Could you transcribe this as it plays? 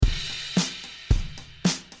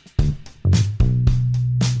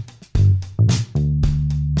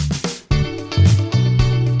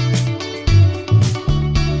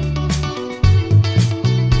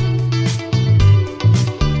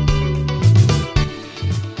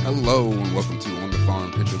Hello and welcome to On the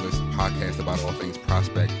Farm Pitcher List podcast about all things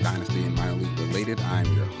prospect, dynasty, and minor league related. I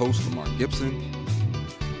am your host, Lamar Gibson.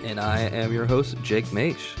 And I am your host, Jake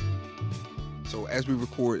Maish. So as we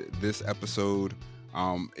record this episode,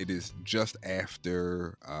 it is just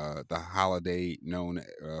after the holiday known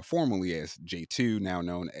formerly as J2, now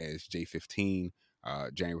known as J15.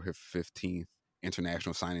 January 15th,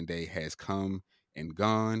 International Signing Day has come and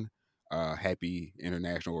gone. Happy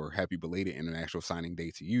international or happy belated International Signing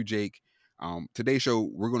Day to you, Jake. Today's show,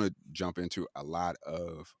 we're going to jump into a lot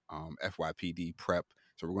of FYPD prep.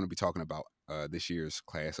 So we're going to be talking about this year's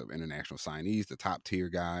class of international signees, the top tier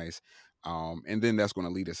guys. And then that's going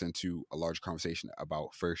to lead us into a large conversation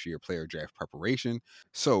about first year player draft preparation.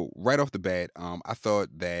 So right off the bat, I thought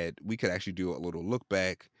that we could actually do a little look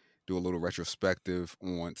back, do a little retrospective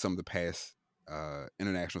on some of the past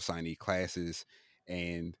international signee classes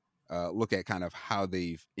and look at kind of how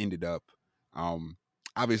they've ended up.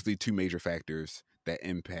 Obviously, two major factors that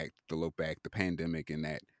impact the look back, the pandemic and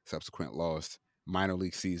that subsequent lost minor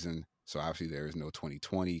league season. So obviously there is no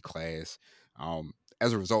 2020 class.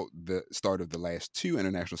 As a result, the start of the last two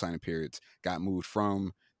international signing periods got moved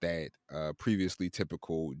from that previously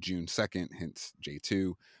typical June 2nd, hence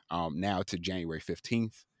J2, now to January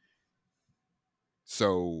 15th.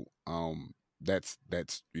 So that's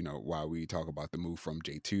why we talk about the move from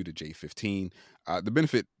J2 to J15. The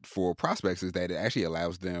benefit for prospects is that it actually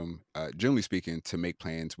allows them, generally speaking, to make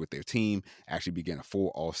plans with their team, actually begin a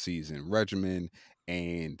full off-season regimen,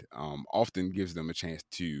 and often gives them a chance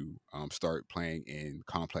to start playing in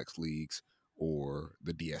complex leagues or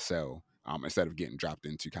the DSL instead of getting dropped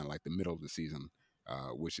into kind of like the middle of the season,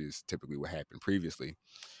 which is typically what happened previously.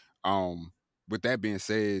 With that being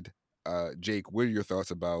said, Jake, what are your thoughts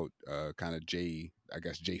about kind of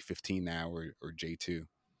J15 now or J2?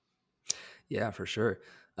 Yeah, for sure.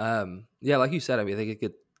 Yeah, like you said, I mean, I think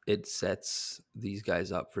it sets these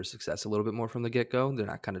guys up for success a little bit more from the get-go. They're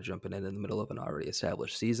not kind of jumping in the middle of an already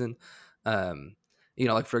established season.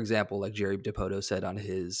 Like for example, like Jerry Dipoto said on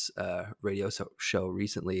his radio show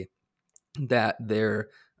recently that their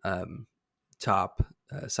top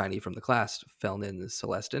signee from the class, Felnin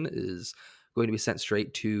Celestin, is going to be sent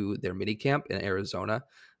straight to their mini camp in Arizona.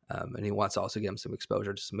 And he wants to also get him some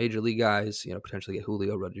exposure to some major league guys, potentially get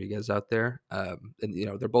Julio Rodriguez out there. And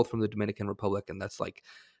they're both from the Dominican Republic. And that's like,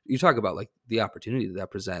 you talk about like the opportunity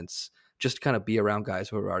that presents just to kind of be around guys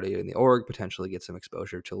who are already in the org, potentially get some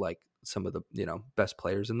exposure to like some of the, best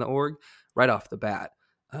players in the org right off the bat.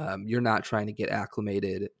 You're not trying to get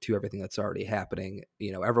acclimated to everything that's already happening.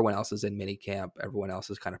 Everyone else is in mini camp. Everyone else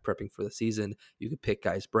is kind of prepping for the season. You could pick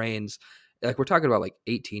guys' brains. Like we're talking about like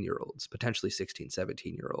 18-year-olds, potentially 16,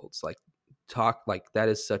 17-year-olds. Like that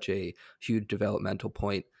is such a huge developmental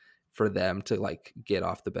point for them to like get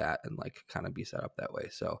off the bat and like kind of be set up that way.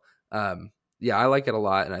 So yeah, I like it a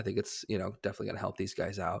lot. And I think it's, definitely going to help these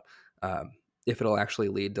guys out. If it'll actually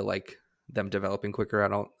lead to like them developing quicker, I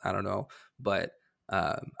don't know. But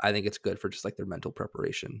I think it's good for just like their mental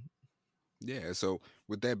preparation. Yeah. So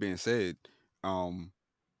with that being said,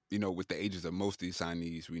 with the ages of most of these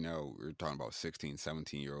signees, we know we're talking about 16,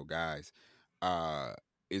 17-year-old guys.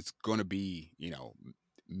 It's going to be,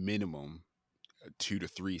 minimum 2 to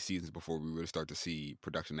 3 seasons before we really start to see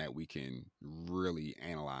production that we can really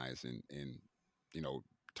analyze and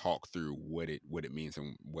talk through what it means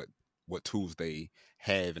and what tools they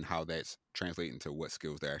have and how that's translating to what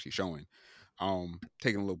skills they're actually showing.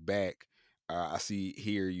 Taking a look back, I see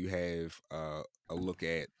here you have a look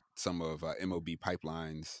at some of MLB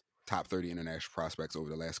Pipeline's top 30 international prospects over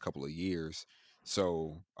the last couple of years.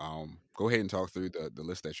 So go ahead and talk through the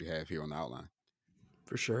list that you have here on the outline.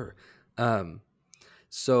 For sure.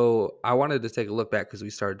 So I wanted to take a look back because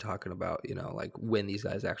we started talking about, like when these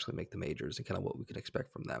guys actually make the majors and kind of what we can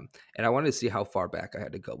expect from them. And I wanted to see how far back I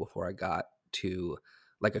had to go before I got to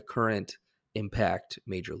like a current impact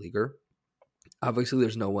major leaguer. Obviously,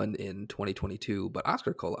 there's no one in 2022, but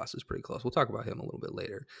Oscar Colas is pretty close. We'll talk about him a little bit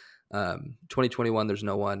later. 2021, there's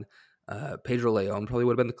no one. Pedro Leon probably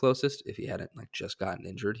would have been the closest if he hadn't like just gotten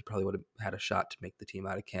injured. He probably would have had a shot to make the team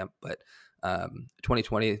out of camp. But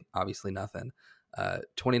 2020, obviously nothing.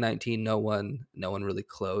 2019, no one really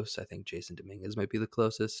close. I think Jason Dominguez might be the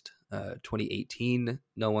closest. 2018,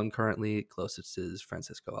 no one currently. Closest is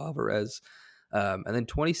Francisco Alvarez. And then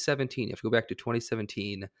 2017, you have to go back to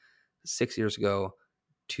 2017, 6 years ago,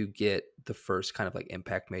 to get the first kind of like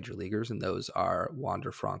impact major leaguers. And those are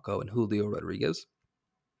Wander Franco and Julio Rodriguez.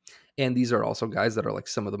 And these are also guys that are like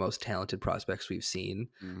some of the most talented prospects we've seen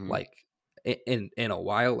like in a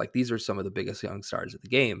while. Like these are some of the biggest young stars of the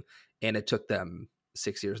game. And it took them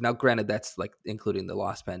 6 years. Now, granted, that's like including the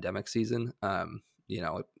lost pandemic season.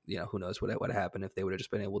 who knows what would happen if they would have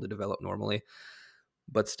just been able to develop normally.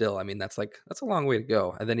 But still, I mean, that's a long way to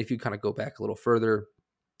go. And then if you kind of go back a little further,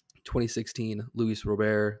 2016, Luis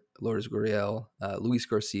Robert, Lourdes Gurriel, Luis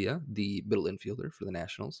Garcia, the middle infielder for the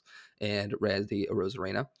Nationals, and Randy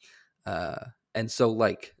Arozarena. And so,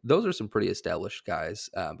 like, those are some pretty established guys.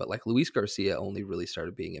 But, like, Luis Garcia only really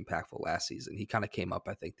started being impactful last season. He kind of came up,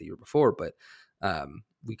 I think, the year before, but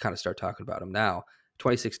we kind of start talking about him now.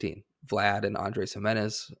 2016, Vlad and Andres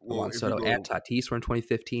Jimenez, Well, Juan if we Soto, and go, Tatis were in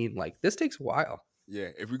 2015. Like, this takes a while. yeah,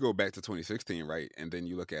 if we go back to 2016, right, and then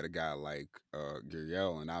you look at a guy like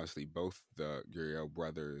Gurriel, and obviously both the Gurriel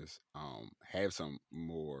brothers have some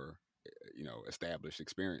more, established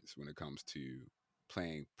experience when it comes to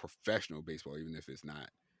playing professional baseball, even if it's not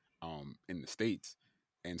in the states.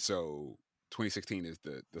 And so 2016 is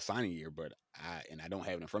the signing year, but I don't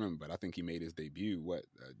have it in front of him, but I think he made his debut a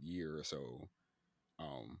year or so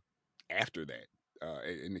um, after that.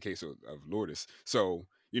 In the case of Lourdes, so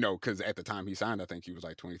because at the time he signed, I think he was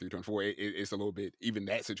like 23, 24. It's a little bit, even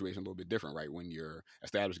that situation a little bit different, right? When you're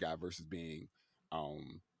established guy versus being,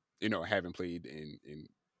 having played in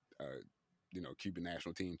Cuban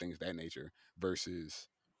national team, things of that nature, versus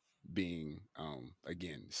being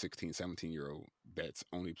again 16, 17-year-old that's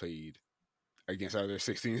only played against other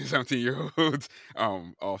 16 and 17-year-olds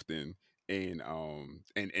often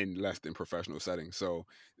in less than professional settings. So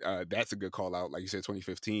that's a good call out. Like you said,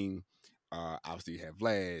 2015, obviously you have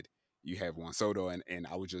Vlad, you have Juan Soto, and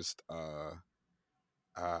I would just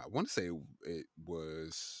I want to say it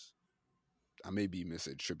was, I may be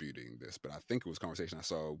misattributing this, but I think it was a conversation I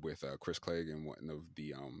saw with Chris Clegg and one of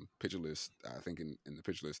the pitcher list, I think in the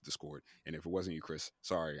pitcher list Discord. And if it wasn't you, Chris,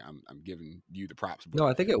 sorry, I'm giving you the props, No,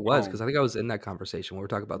 but I think it was because um I think I was in that conversation when we were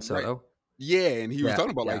talking about right. Soto. Yeah, and he was Yeah,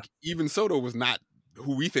 talking about yeah. like even Soto was not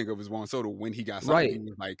who we think of as Juan Soto when he got signed. He Right,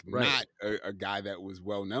 was like right. not a guy that was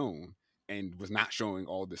well known and was not showing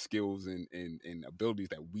all the skills and abilities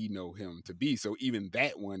that we know him to be. So even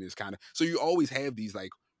that one is kind of, so you always have these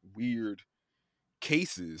like weird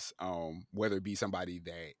cases, whether it be somebody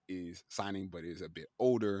that is signing but is a bit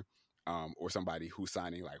older, or somebody who's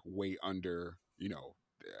signing like way under,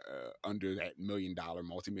 under that $1 million,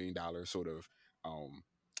 multi-million dollar sort of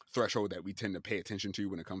threshold that we tend to pay attention to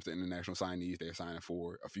when it comes to international signees. They're signing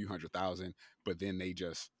for a few $100,000, but then they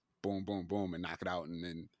just boom, boom, boom and knock it out, and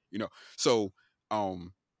then so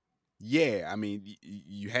yeah, I mean,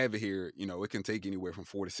 you have it here. It can take anywhere from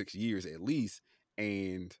 4 to 6 years at least,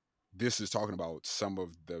 and this is talking about some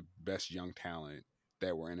of the best young talent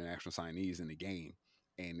that were international signees in the game,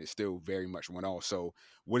 and it still very much went off. So,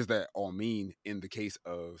 what does that all mean in the case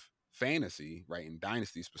of fantasy, right? In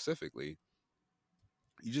dynasty specifically,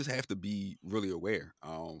 you just have to be really aware.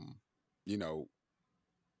 You know,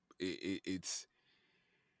 it's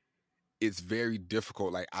very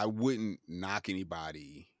difficult. Like I wouldn't knock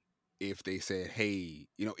anybody if they said, "Hey,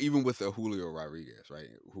 even with a Julio Rodriguez, right,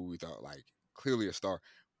 who we thought like clearly a star."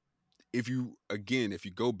 If you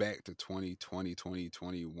go back to 2020,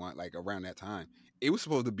 2021, like around that time, it was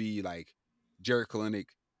supposed to be like Jared Kalenic,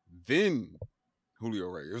 then Julio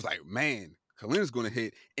Rodriguez. It was like, man, Kalen's going to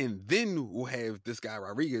hit, and then we'll have this guy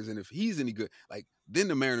Rodriguez, and if he's any good, like then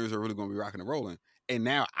the Mariners are really going to be rocking and rolling. And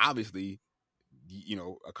now, obviously,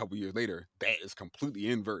 a couple years later, that is completely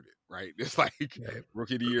inverted, right? It's like Right.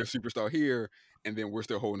 rookie of the year, superstar here, and then we're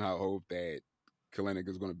still holding out hope that Kalenic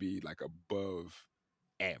is going to be like above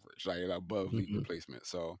average, right? Above league Mhm. replacement.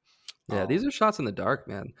 So, Yeah, these um, are shots in the dark,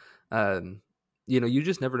 man. Um, you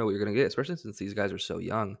just never know what you're gonna get, especially since these guys are so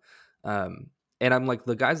young. Um, and I'm like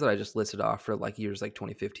the guys that I just listed off for like years like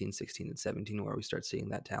 2015, 16, and 17, where we start seeing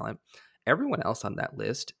that talent. Everyone else on that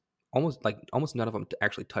list, almost none of them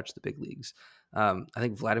actually touch the big leagues. I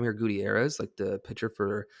think Vladimir Gutierrez, like the pitcher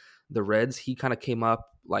for the Reds, he kind of came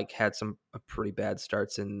up, like had some pretty bad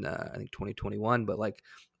starts in I think 2021, but like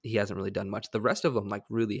he hasn't really done much. The rest of them like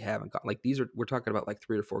really haven't got, like, we're talking about like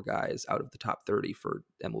 3 or 4 guys out of the top 30 for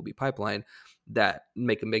MLB pipeline that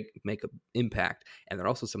make a impact, and they're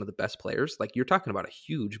also some of the best players. Like you're talking about a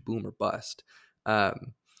huge boom or bust.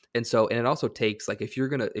 Um, and it also takes, like, if you're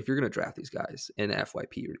gonna draft these guys in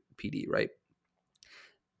FYPD, right?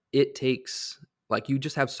 It takes, like, you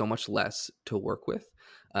just have so much less to work with,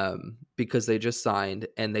 because they just signed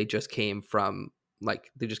and they just came from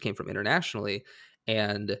internationally,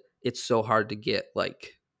 and it's so hard to get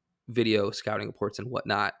like video scouting reports and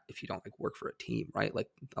whatnot if you don't like work for a team, right? Like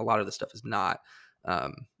a lot of the stuff is not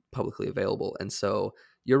um, publicly available, and so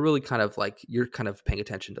you're kind of paying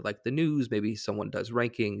attention to like the news. Maybe someone does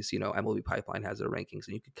rankings. MLB Pipeline has their rankings,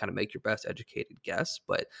 and you can kind of make your best educated guess.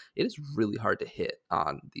 But it is really hard to hit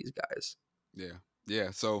on these guys. yeah,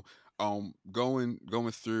 yeah. So, Going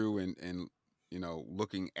through and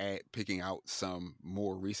looking at picking out some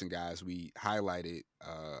more recent guys, we highlighted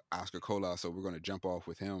Oscar Cola, so we're going to jump off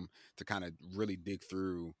with him to kind of really dig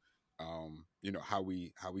through how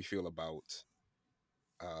we feel about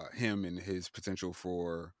him and his potential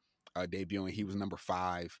for debuting. He was number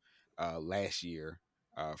 5 last year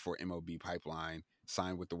for MLB Pipeline,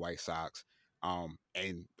 signed with the White Sox,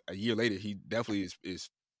 and a year later he definitely is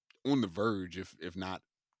on the verge, if not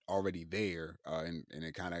already there. And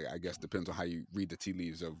it kind of, I guess, depends on how you read the tea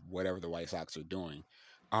leaves of whatever the White Sox are doing.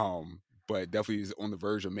 But definitely is on the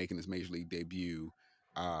verge of making his major league debut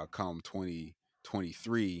come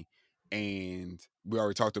 2023. And we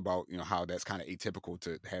already talked about how that's kind of atypical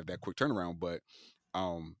to have that quick turnaround. But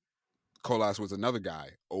um, Colas was another guy,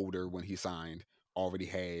 older when he signed, already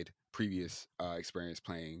had previous experience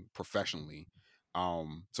playing professionally.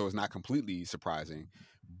 So it's not completely surprising,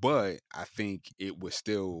 but I think it was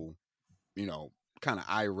still, you know, kind of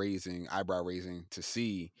eyebrow raising to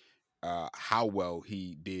see how well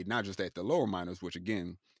he did, not just at the lower minors, which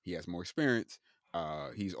again, he has more experience.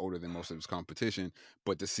 He's older than most of his competition,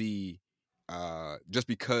 but to see just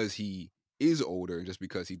because he is older and just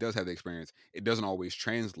because he does have the experience, it doesn't always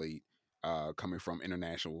translate coming from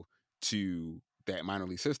international to that minor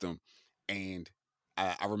league system. And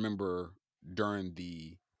I remember during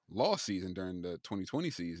the lost season, during the 2020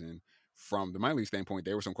 season, from the minor league standpoint,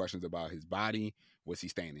 there were some questions about his body. Was he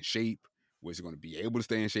staying in shape? Was he going to be able to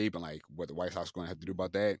stay in shape? And like what the White Sox are going to have to do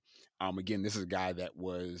about that. Again, this is a guy that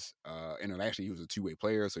was internationally, he was a two-way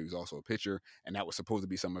player, so he was also a pitcher, and that was supposed to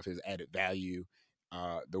be some of his added value.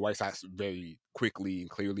 The White Sox very quickly and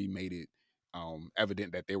clearly made it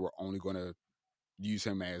evident that they were only going to use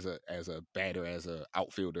him as a batter, as a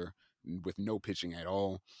outfielder with no pitching at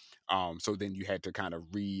all. So then you had to kind of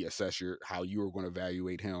reassess how you were going to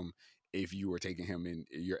evaluate him if you were taking him in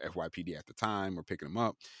your FYPD at the time or picking him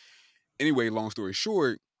up. Anyway, long story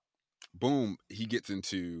short, boom, he gets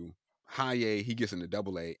into high A, he gets into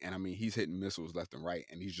double A, and I mean, he's hitting missiles left and right,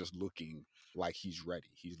 and he's just looking like he's ready.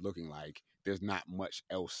 He's looking like there's not much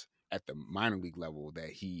else at the minor league level that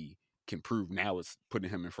he can prove. Now it's putting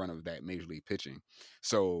him in front of that major league pitching.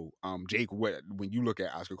 So, Jake, when you look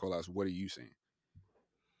at Oscar Colas, what are you seeing?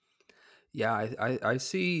 Yeah, I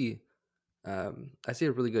see a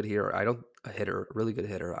really good hitter. A really good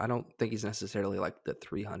hitter. I don't think he's necessarily like the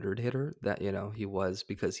 300 hitter that he was,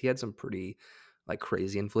 because he had some pretty like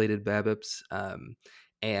crazy inflated BABIPs,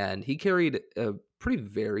 and he carried a pretty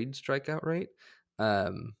varied strikeout rate,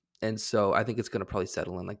 and so I think it's going to probably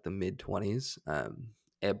settle in like the mid 20s,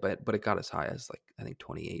 but it got as high as like I think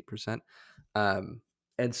 28%. Um,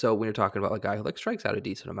 and so when you're talking about a guy who like strikes out a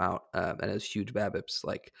decent amount, and has huge BABIPs,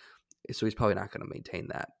 like, so he's probably not going to maintain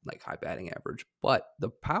that like high batting average, but the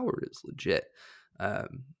power is legit.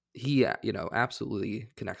 He, absolutely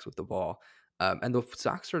connects with the ball. And the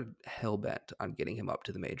Sox are hell bent on getting him up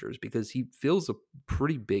to the majors because he fills a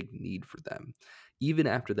pretty big need for them. Even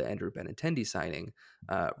after the Andrew Benintendi signing,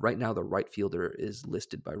 right now the right fielder is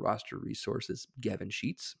listed by Roster Resources Gavin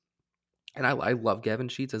Sheets. And I love Gavin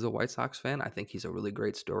Sheets as a White Sox fan. I think he's a really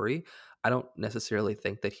great story. I don't necessarily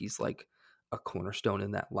think that he's like a cornerstone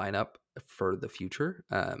in that lineup for the future.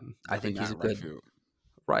 I Definitely think he's a not right good field.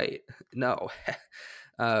 right. No,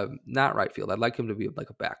 not right field. I'd like him to be like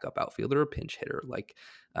a backup outfielder, a pinch hitter, like,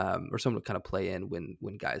 or someone to kind of play in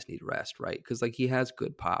when guys need rest, right? Because like he has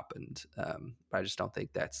good pop, and I just don't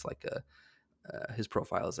think that's like his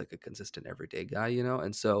profile is like a consistent everyday guy,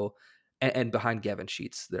 and so. And behind Gavin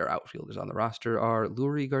Sheets, their outfielders on the roster are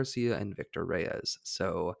Lurie Garcia and Victor Reyes.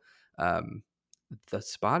 So um, the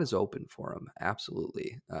spot is open for him,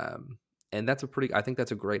 absolutely. And I think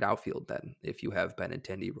that's a great outfield then if you have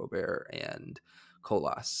Benintendi, Robert, and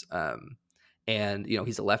Colas. And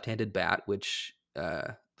he's a left-handed bat, which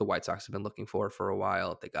the White Sox have been looking for a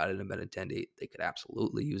while. They got it in Benintendi. They could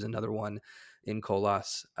absolutely use another one in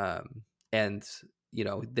Colas. And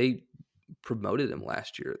they promoted him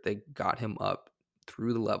last year. They got him up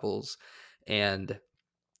through the levels, and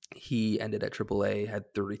he ended at AAA,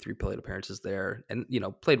 had 33 plate appearances there, and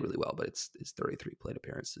played really well. But it's 33 plate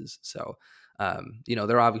appearances, so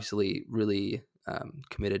they're obviously really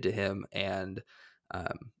committed to him, and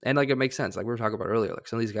like it makes sense. Like we were talking about earlier, like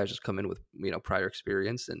some of these guys just come in with prior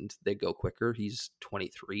experience and they go quicker. He's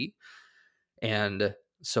 23, and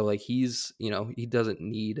so like he's he doesn't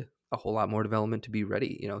need a whole lot more development to be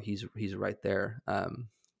ready. He's right there.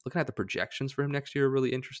 Looking at the projections for him next year are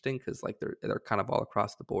really interesting because like they're kind of all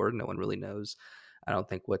across the board. No one really knows, I don't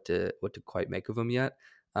think, what to quite make of them yet.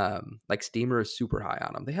 Like Steamer is super high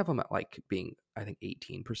on him. They have him at like being, I think,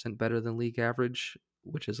 18% better than league average,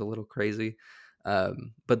 which is a little crazy.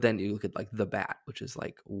 But then you look at like the bat, which is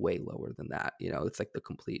like way lower than that. It's like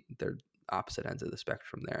they're opposite ends of the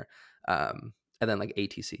spectrum there. And then like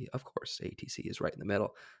ATC, of course, ATC is right in the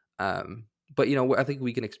middle. But I think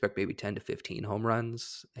we can expect maybe 10 to 15 home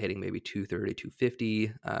runs, hitting maybe 230,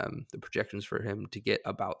 250. The projections for him to get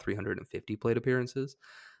about 350 plate appearances.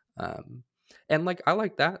 Um, and like I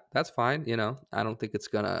like that. That's fine. I don't think it's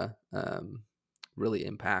gonna really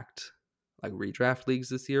impact like redraft leagues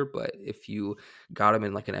this year. But if you got him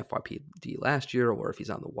in like an FYPD last year, or if he's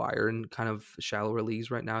on the wire in kind of shallower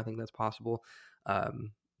leagues right now, I think that's possible.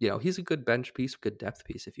 He's a good bench piece, good depth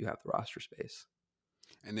piece if you have the roster space.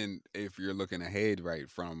 And then if you're looking ahead, right,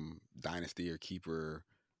 from dynasty or keeper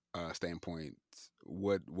standpoint,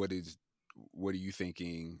 what are you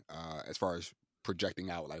thinking as far as projecting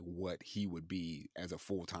out like what he would be as a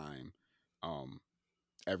full time um,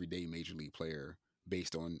 everyday major league player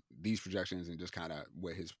based on these projections and just kind of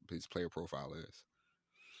what his player profile is?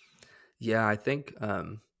 Yeah, I think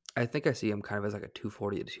I see him kind of as like a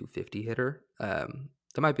 240 to 250 hitter.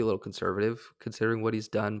 That might be a little conservative considering what he's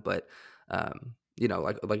done, but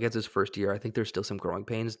like it's his first year. I think there's still some growing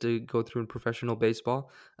pains to go through in professional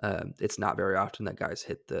baseball. It's not very often that guys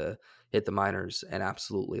hit the minors and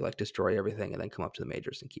absolutely like destroy everything and then come up to the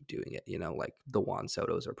majors and keep doing it. Like the Juan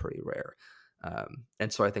Sotos are pretty rare,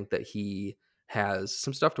 and so I think that he has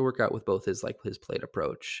some stuff to work out with both his plate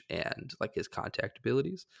approach and like his contact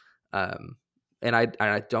abilities. Um, and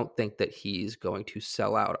I don't think that he's going to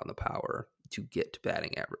sell out on the power to get to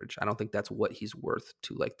batting average. I don't think that's what he's worth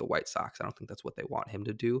to like the White Sox. I don't think that's what they want him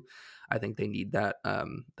to do. I think they need that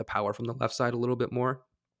the power from the left side a little bit more.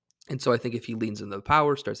 And so I think if he leans into the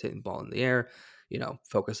power, starts hitting the ball in the air,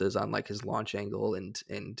 focuses on like his launch angle and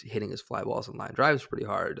hitting his fly balls and line drives pretty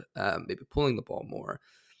hard, maybe pulling the ball more,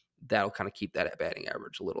 that'll kind of keep that batting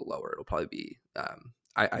average a little lower. It'll probably be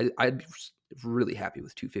I'd be really happy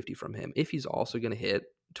with 250 from him if he's also going to hit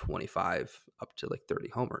 25 up to like 30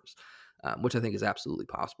 homers, which I think is absolutely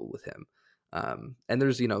possible with him. And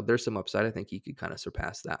there's some upside. I think he could kind of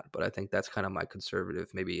surpass that, but I think that's kind of my conservative,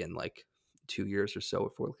 maybe in like 2 years or so,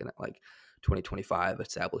 if we're looking at like 2025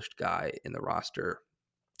 established guy in the roster,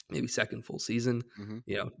 maybe second full season,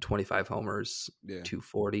 Mm-hmm. 25 homers, Yeah,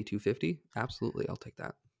 240, 250. Absolutely. I'll take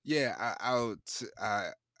that. yeah.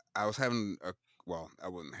 I was having a well, I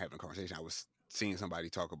wasn't having a conversation. I was seeing somebody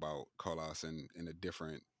talk about Carlos in a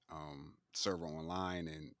different server online,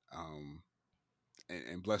 and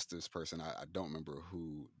bless this person. I don't remember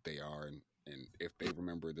who they are, and if they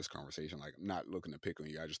remember this conversation, like I'm not looking to pick on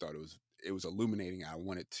you. I just thought it was illuminating. I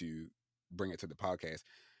wanted to bring it to the podcast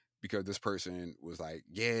because this person was like,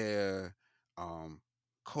 yeah, um,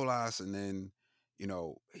 Colas, and then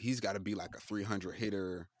he's got to be like a 300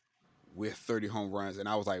 hitter with 30 home runs, and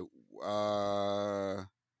I was like, uh,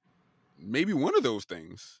 maybe one of those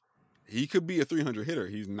things. He could be a 300 hitter.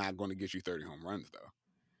 He's not going to get you 30 home runs though,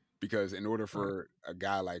 because in order All right. for a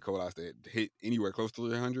guy like Colas to hit anywhere close to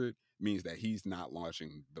 300 means that he's not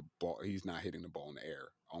launching the ball. He's not hitting the ball in the air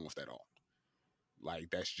almost at all. Like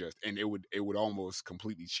that's just, and it would almost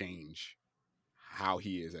completely change how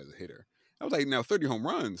he is as a hitter. I was like, now 30 home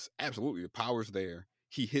runs, absolutely, the power's there.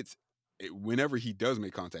 He hits it whenever he does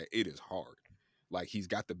make contact. It is hard. Like he's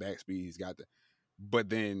got the back speed, he's got the. But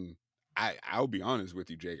then I'll be honest with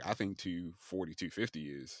you, Jake. I think 240, 250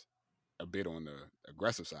 is a bit on the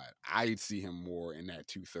aggressive side. I see him more in that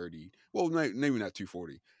 230. Well, maybe not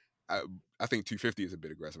 240. I think 250 is a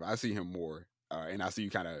bit aggressive. I see him more, and I see you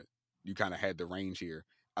kind of had the range here.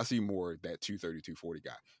 I see more that 230, 240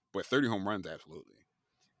 guy, but 30 home runs absolutely.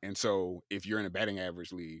 And so if you're in a batting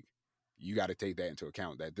average league, you got to take that into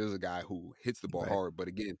account. That there's a guy who hits the ball Right. hard, but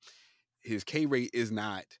again, his K rate is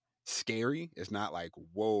not scary. It's not like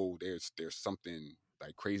whoa, there's something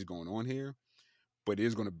like crazy going on here, but it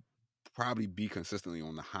is going to probably be consistently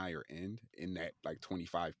on the higher end in that like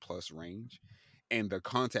 25 plus range. And the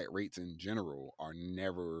contact rates in general are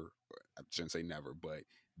never, I shouldn't say never, but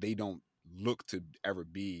they don't look to ever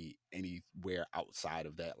be anywhere outside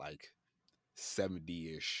of that like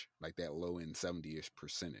 70-ish, like that low end 70-ish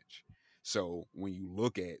percentage. So when you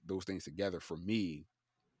look at those things together, for me,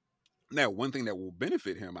 now one thing that will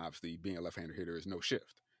benefit him, obviously, being a left-handed hitter, is no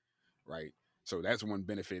shift, right? So that's one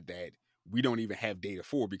benefit that we don't even have data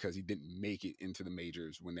for because he didn't make it into the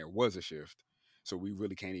majors when there was a shift. So we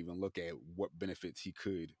really can't even look at what benefits he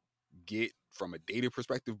could get from a data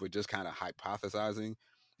perspective, but just kind of hypothesizing.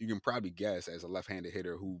 You can probably guess as a left-handed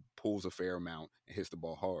hitter who pulls a fair amount and hits the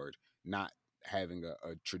ball hard, not having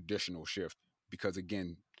a traditional shift. Because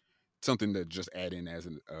again, something to just add in as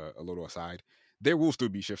a little aside, there will still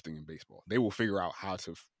be shifting in baseball. They will figure out how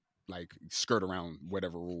to like skirt around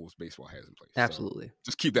whatever rules baseball has in place. So Absolutely.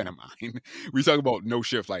 just keep that in mind. We talk about no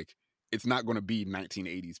shift, like it's not going to be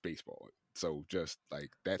 1980s baseball. So just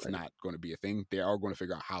like that's Right. not going to be a thing. They are going to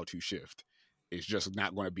figure out how to shift. It's just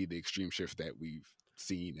not going to be the extreme shift that we've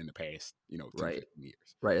seen in the past, 10, Right. 15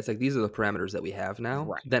 years. Right. It's like these are the parameters that we have now.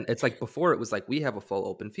 Right. Then it's like before it was like we have a full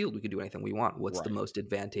open field. We can do anything we want. What's the Right. most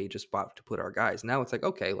advantageous spot to put our guys? Now it's like,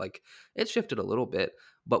 okay, like it's shifted a little bit,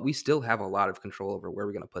 but we still have a lot of control over where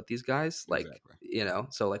we're going to put these guys. Like, Exactly.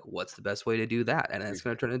 so like what's the best way to do that? And it's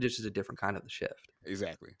going to Exactly. turn into just a different kind of the shift.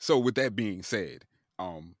 Exactly. So with that being said,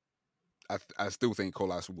 um, I still think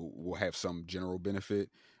Colas will have some general benefit.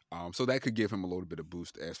 So that could give him a little bit of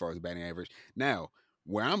boost as far as batting average. Now,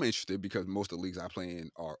 where I'm interested, because most of the leagues I play in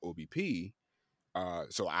are OBP,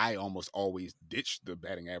 so I almost always ditch the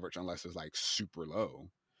batting average unless it's like super low.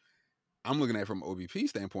 I'm looking at it from an OBP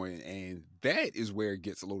standpoint, and that is where it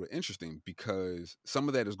gets a little interesting because some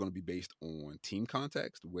of that is going to be based on team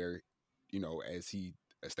context, where, as he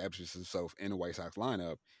establishes himself in the White Sox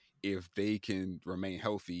lineup, if they can remain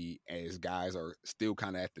healthy as guys are still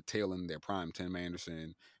kind of at the tail end of their prime, Tim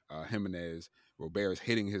Anderson, Jimenez, Robert's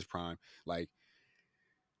hitting his prime, like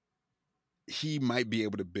he might be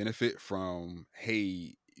able to benefit from,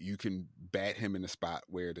 hey, you can bat him in a spot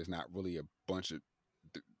where there's not really a bunch of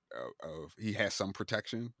he has some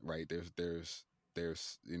protection, right?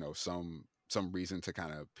 There's some reason to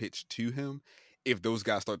kind of pitch to him. If those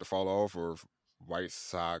guys start to fall off, or if White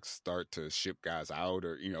Sox start to ship guys out,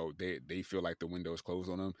 or they feel like the window is closed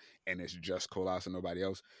on them, and it's just Colas and nobody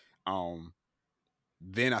else, um,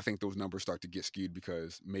 then I think those numbers start to get skewed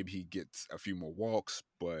because maybe he gets a few more walks,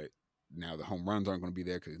 but now the home runs aren't going to be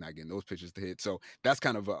there because he's not getting those pitches to hit. So that's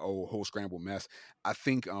kind of a whole scramble mess. I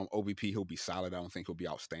think OBP, he'll be solid. I don't think he'll be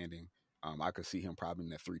outstanding. I could see him probably in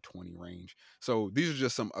that 320 range. So these are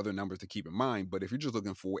just some other numbers to keep in mind. But if you're just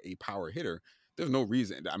looking for a power hitter, there's no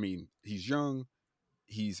reason. I mean, he's young.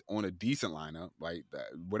 He's on a decent lineup. Like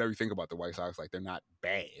whatever you think about the White Sox, like they're not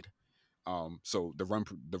bad. So the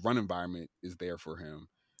run environment is there for him.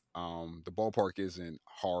 The ballpark isn't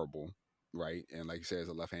horrible, right? And like you said, as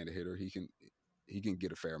a left-handed hitter, he can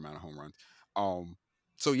get a fair amount of home runs. Um,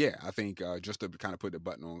 so yeah, I think just to kind of put the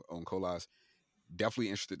button on Colas, definitely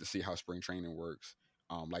interested to see how spring training works.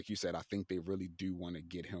 Like you said, I think they really do want to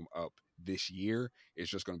get him up this year.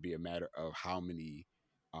 It's just going to be a matter of how many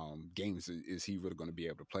games is he really going to be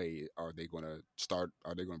able to play. Are they going to start?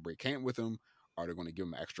 Are they going to break camp with him? Are they going to give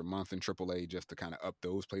him an extra month in AAA just to kind of up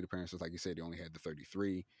those plate appearances? Like you said, he only had the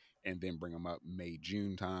 33, and then bring him up May,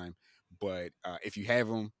 June time. But if you have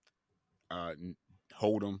him, uh,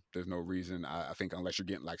 hold him. There's no reason. I think unless you're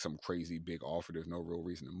getting like some crazy big offer, there's no real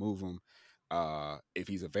reason to move him. If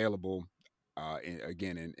he's available,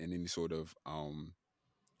 again in any sort of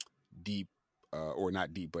deep or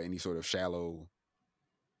not deep, but any sort of shallow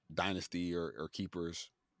dynasty or keepers,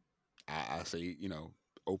 I say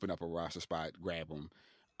open up a roster spot, grab them.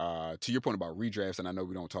 To your point about redrafts, and I know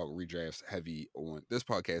we don't talk redrafts heavy on this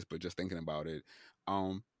podcast, but just thinking about it,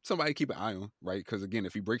 somebody keep an eye on, right? Because again,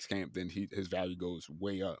 if he breaks camp, then his value goes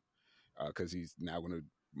way up because he's now going to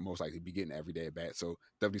most likely be getting every day at bat. So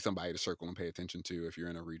definitely somebody to circle and pay attention to if you're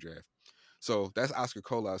in a redraft. So that's Oscar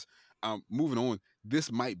Colas. Moving on,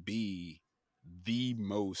 this might be the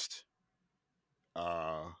most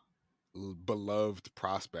uh, beloved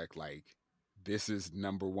prospect. Like this is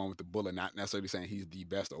number one with the bullet. Not necessarily saying he's the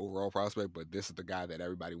best overall prospect, but this is the guy that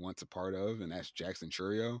everybody wants a part of, and that's Jackson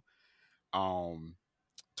Chourio. Um,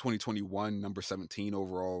 2021 number 17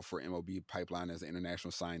 overall for MLB Pipeline as an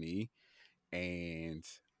international signee. And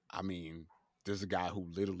I mean, there's a guy who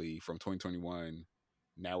literally from 2021,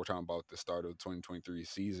 now we're talking about the start of the 2023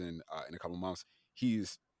 season in a couple of months,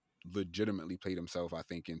 he's legitimately played himself, I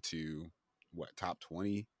think, into what, top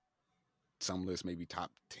 20, some lists maybe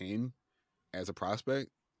top 10 as a prospect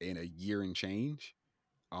in a year and change.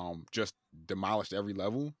 Just demolished every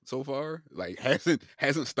level so far. Like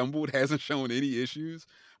hasn't stumbled, hasn't shown any issues.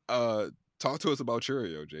 Uh, talk to us about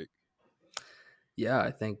Chourio, Jake. Yeah,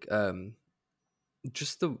 I think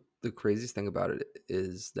just the craziest thing about it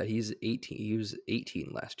is that he's 18. He was 18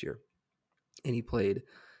 last year, and he played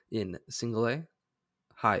in single A,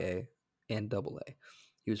 high A, and double A.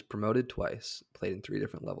 He was promoted twice, played in 3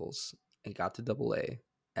 different levels, and got to double A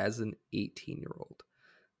as an 18-year-old.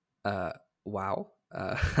 Wow.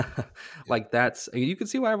 Yeah. Like that's, I mean, you can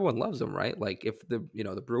see why everyone loves him, right? Like if the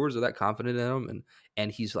Brewers are that confident in him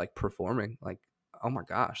and he's like performing, like, oh my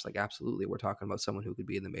gosh, like absolutely. We're talking about someone who could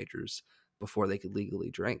be in the majors before they could legally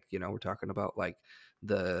drink. We're talking about like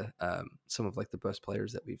the some of like the best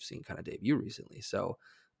players that we've seen kind of debut recently. So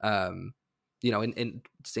in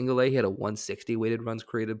single A, he had a 160 weighted runs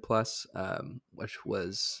created plus, which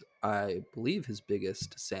was, I believe, his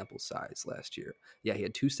biggest sample size last year. Yeah, he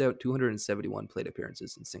had 271 plate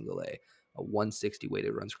appearances in single a 160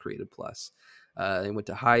 weighted runs created plus. He went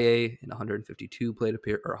to high A in 142 plate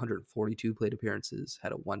appearances,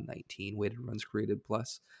 had a 119 weighted runs created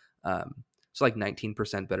plus. So like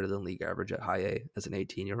 19% better than league average at high A as an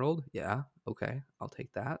 18-year-old. Yeah, okay, I'll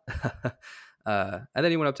take that. And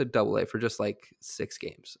then he went up to double A for just like 6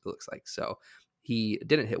 games, it looks like. So he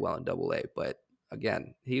didn't hit well in double A, but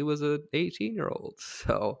again, he was an 18-year-old.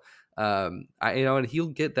 So and he'll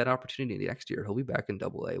get that opportunity next year. He'll be back in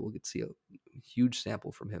double A. We'll get to see a huge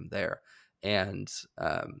sample from him there. And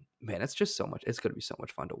man, it's just so much. It's going to be so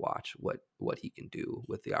much fun to watch what he can do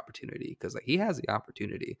with the opportunity, because like he has the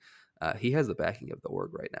opportunity. He has the backing of the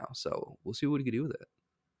org right now, so we'll see what he can do with it.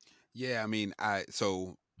 Yeah, I mean,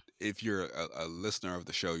 so if you're a listener of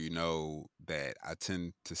the show, you know that I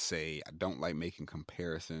tend to say I don't like making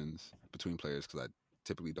comparisons between players because I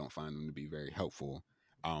typically don't find them to be very helpful.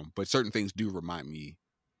 But certain things do remind me,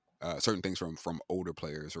 certain things from older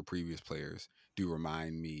players or previous players do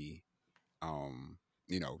remind me.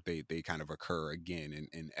 They kind of occur again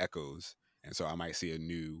in echoes, and so I might see a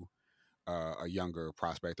younger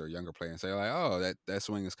prospect or a younger player and say like, oh, that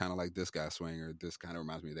swing is kind of like this guy's swing, or this kind of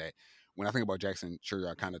reminds me of that. When I think about Jackson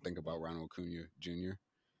Chourio, I kind of think about Ronald Acuna Jr.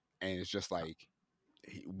 And it's just like,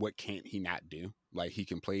 what can't he not do? Like he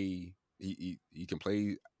can play, he can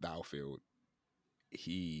play the outfield.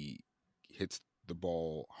 He hits the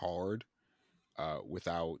ball hard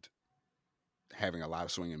without having a lot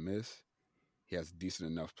of swing and miss. He has decent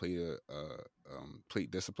enough plate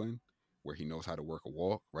discipline where he knows how to work a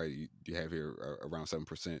walk. Right, you have here around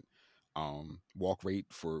 7% walk rate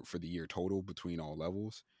for the year total between all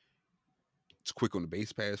levels. It's quick on the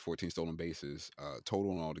base pass, 14 stolen bases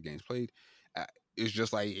total in all the games played. It's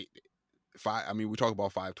just like five. I mean, we talk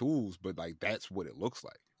about five tools, but like that's what it looks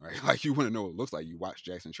like, right? Like you want to know what it looks like. You watch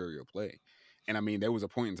Jackson Chourio play, and I mean, there was a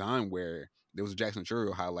point in time where there was a Jackson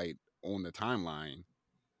Chourio highlight on the timeline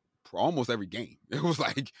for almost every game. It was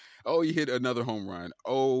like, oh, he hit another home run.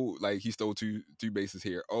 Oh, like he stole two bases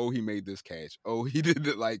here. Oh, he made this catch. Oh, he did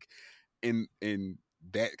it. Like in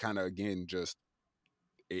that kind of, again, just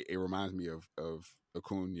it reminds me of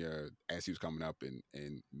Acuna as he was coming up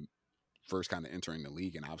and first kind of entering the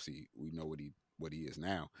league, and obviously we know what he is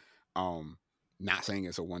now. Um, Not saying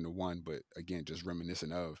it's a 1-to-1, but again, just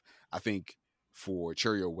reminiscent of. I think for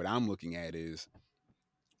Chourio, what I'm looking at is,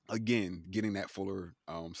 again, getting that fuller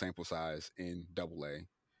sample size in Double A,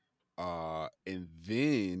 and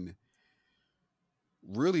then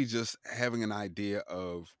really just having an idea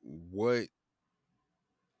of what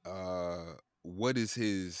is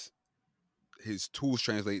his tools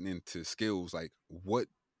translating into skills. Like, what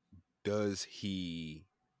does he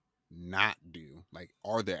not do? Like,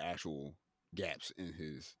 are there actual gaps in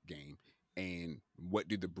his game, and what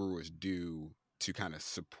do the Brewers do to kind of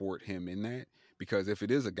support him in that? Because if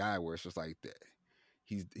it is a guy where it's just like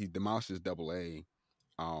he demolishes Double A,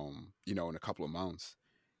 in a couple of months,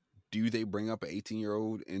 do they bring up an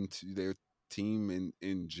 18-year-old into their team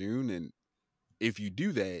in June? And if you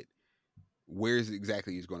do that, where is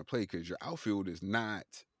exactly he's going to play? Because your outfield is not,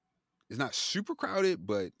 it's not super crowded,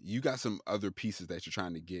 but you got some other pieces that you're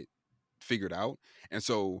trying to get figured out. And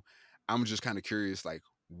so I'm just kind of curious, like,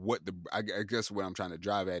 I guess what I'm trying to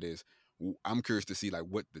drive at is, I'm curious to see like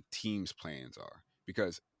what the team's plans are,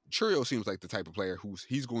 because Chourio seems like the type of player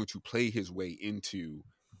he's going to play his way into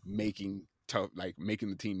making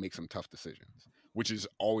the team make some tough decisions, which is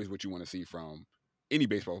always what you want to see from any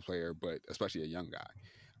baseball player, but especially a young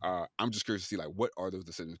guy. I'm just curious to see like what are those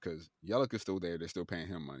decisions, because Yelich is still there. They're still paying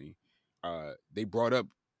him money. They brought up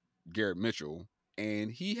Garrett Mitchell,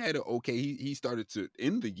 and he had an okay. He started to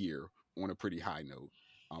end the year on a pretty high note.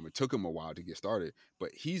 It took him a while to get started,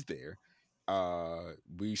 but he's there.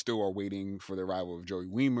 We still are waiting for the arrival of Joey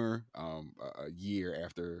Weimer. A year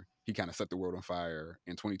after he kind of set the world on fire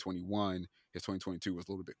in 2021, his 2022 was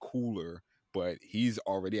a little bit cooler, but he's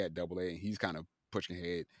already at Double A and he's kind of pushing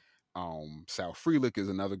ahead. Sal Frelick is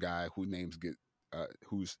another guy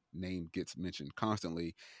whose name gets mentioned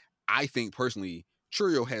constantly. I think personally,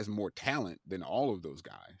 Chourio has more talent than all of those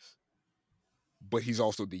guys, but he's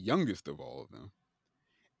also the youngest of all of them,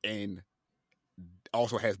 and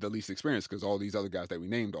also has the least experience, because all these other guys that we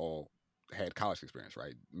named all had college experience,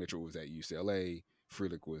 right? Mitchell was at UCLA,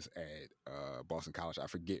 Frelick was at Boston College. I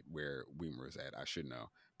forget where Weimer is at. I should know,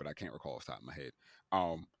 but I can't recall off the top of my head.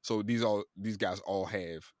 So these guys all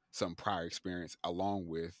have some prior experience, along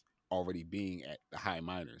with already being at the high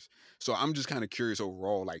minors. So I'm just kind of curious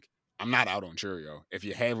overall, like, I'm not out on Churio. If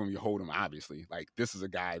you have him, you hold him. Obviously, like this is a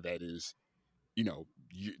guy that is,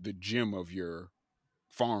 the gem of your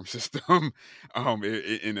farm system,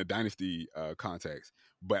 in a dynasty context.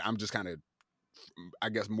 But I'm just kind of, I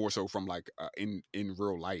guess, more so from like in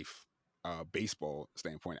real life baseball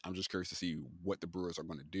standpoint. I'm just curious to see what the Brewers are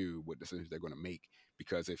going to do, what decisions they're going to make,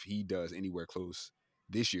 because if he does anywhere close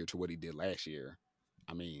this year to what he did last year,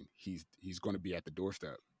 I mean, he's going to be at the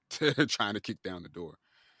doorstep trying to kick down the door.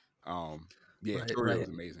 Um, yeah, Right, Torrio right. is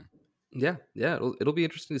amazing. Yeah, yeah, it'll be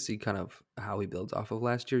interesting to see kind of how he builds off of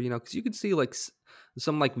last year, because you could see like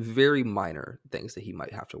some like very minor things that he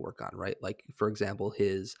might have to work on, right? Like for example,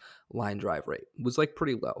 his line drive rate was like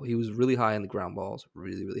pretty low. He was really high on the ground balls,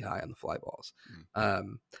 really really high on the fly balls.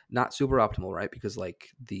 Mm. Not super optimal, right? Because like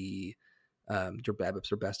the your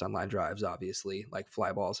BABIPs are best on line drives, obviously. Like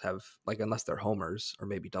fly balls have like unless they're homers or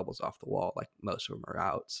maybe doubles off the wall, like most of them are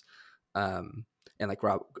outs. Um, and like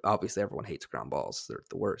obviously everyone hates ground balls; they're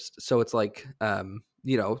the worst. So it's like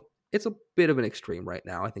it's a bit of an extreme right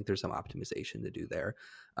now. I think there's some optimization to do there.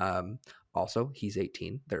 Um, Also, he's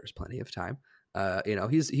 18. There's plenty of time.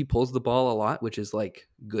 He pulls the ball a lot, which is like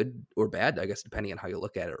good or bad, I guess, depending on how you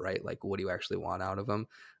look at it, right? Like, what do you actually want out of him?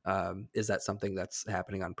 Is that something that's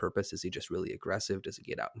happening on purpose? Is he just really aggressive? Does he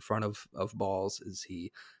get out in front of balls? Does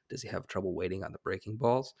he have trouble waiting on the breaking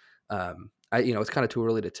balls? It's kind of too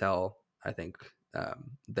early to tell, I think,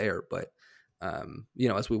 there, but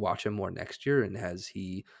as we watch him more next year and as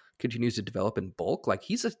he continues to develop in bulk, like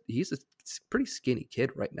he's a pretty skinny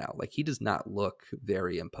kid right now. Like he does not look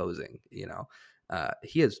very imposing.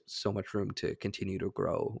 He has so much room to continue to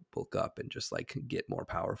grow, bulk up, and just like get more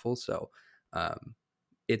powerful. So um,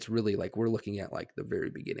 it's really like we're looking at like the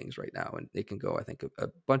very beginnings right now, and it can go, I think, a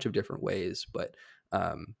bunch of different ways. But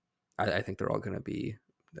I think they're all going to be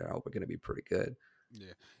pretty good.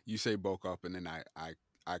 Yeah, you say bulk up, and then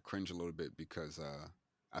I cringe a little bit because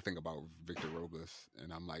I think about Victor Robles,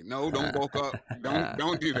 and I'm like, no, don't bulk up,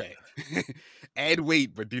 don't do that. Add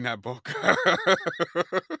weight, but do not bulk up.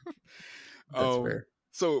 That's um, fair.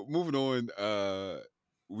 so moving on,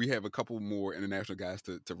 we have a couple more international guys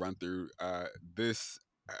to run through. This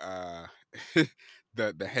uh,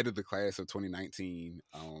 the head of the class of 2019.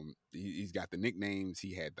 He's got the nicknames.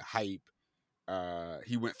 He had the hype.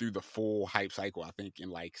 He went through the full hype cycle, I think, in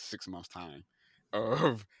like 6 months time.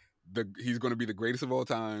 Of he's going to be the greatest of all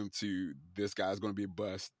time to this guy's going to be a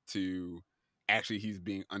bust to actually he's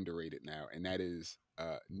being underrated now, and that is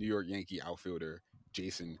New York Yankee outfielder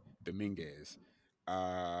Jason Dominguez.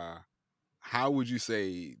 Uh, how would you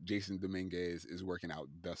say Jason Dominguez is working out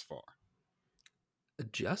thus far?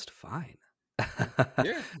 Just fine.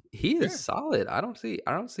 Yeah, He is yeah. solid. I don't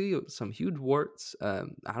see some huge warts. I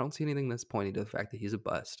don't see anything that's pointing to the fact that he's a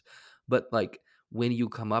bust. But like when you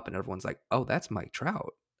come up and everyone's like, "Oh, that's Mike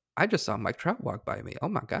Trout." I just saw Mike Trout walk by me. Oh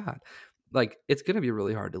my god. Like it's going to be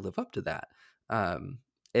really hard to live up to that. Um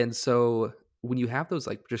and so when you have those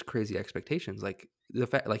like just crazy expectations, like the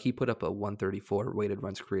fact like he put up a 134 weighted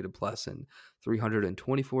runs created plus and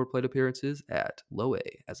 324 plate appearances at low A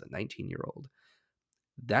as a 19-year-old.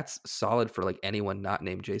 That's solid for like anyone not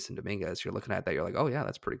named Jason Dominguez. You're looking at that, you're like, oh yeah,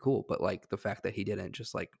 that's pretty cool. But like the fact that he didn't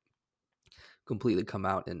just like completely come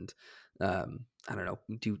out and I don't know,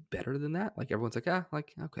 do better than that. Like everyone's like,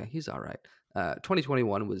 like okay, he's all right.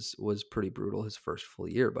 2021 was pretty brutal, his first full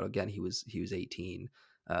year, but again, he was 18,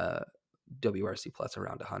 uh, WRC plus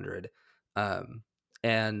around 100. Um,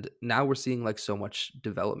 and now we're seeing like so much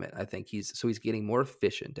development. I think he's getting more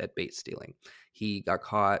efficient at bait stealing. He got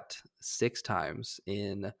caught 6 times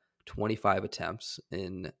in 25 attempts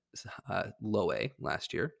in low A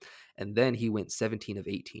last year, and then he went 17 of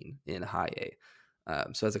 18 in high A.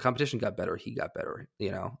 So as the competition got better, he got better.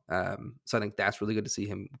 So I think that's really good to see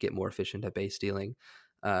him get more efficient at base stealing.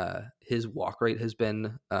 His walk rate has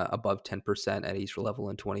been above 10% at each level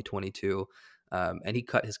in 2022, and he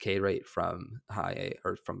cut his K rate from high A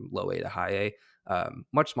or from low A to high A.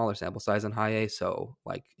 Much smaller sample size in high A, so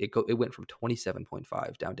like it went from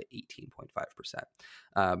 27.5 down to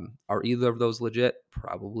 18.5%. Are either of those legit?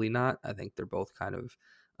 Probably not. I think they're both kind of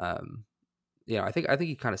um, I think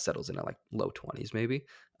he kind of settles in at like low 20s maybe.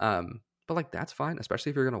 But like that's fine,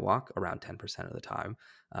 especially if you're going to walk around 10% of the time.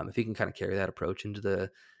 If he can kind of carry that approach into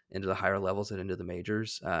the higher levels and into the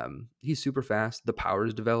majors, he's super fast. The power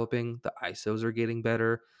is developing. The ISOs are getting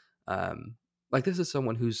better. Like this is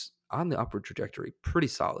someone who's on the upward trajectory pretty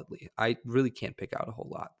solidly. I really can't pick out a whole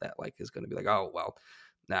lot that like is going to be like, oh well,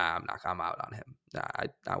 nah, I'm out on him. Nah,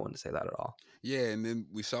 I wouldn't say that at all. Yeah, and then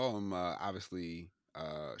we saw him obviously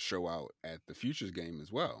show out at the Futures game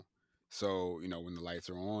as well. So when the lights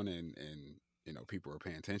are on and people are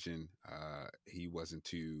paying attention, he wasn't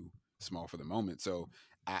too small for the moment. So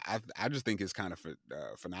I just think it's kind of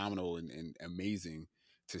phenomenal and amazing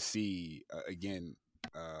to see again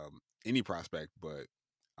any prospect, but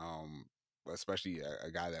um, especially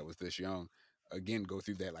a guy that was this young, again go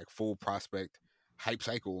through that like full prospect hype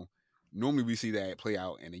cycle. Normally we see that play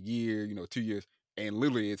out in a year, 2 years, and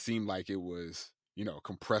literally it seemed like it was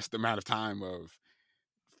compressed amount of time of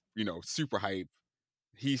super hype.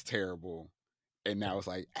 He's terrible. And now it's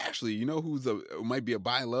like, actually, who's might be a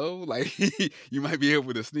buy low? Like you might be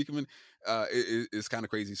able to sneak him in. It's kind of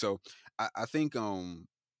crazy. So I think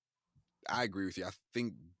I agree with you. I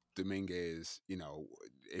think Dominguez,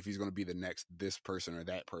 if he's going to be the next this person or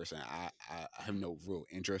that person, I have no real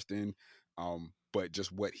interest in. But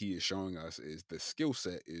just what he is showing us is the skill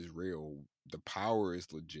set is real, the power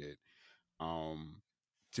is legit. Um,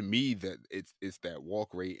 to me, that it's that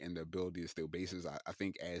walk rate and the ability to steal bases. I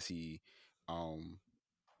think as he um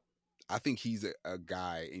I think he's a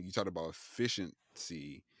guy, and you talked about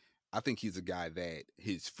efficiency. I think he's a guy that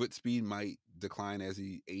his foot speed might decline as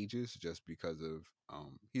he ages, just because of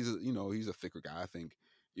he's a thicker guy. I think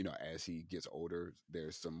as he gets older,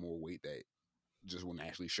 there's some more weight that just will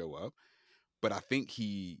naturally show up. But I think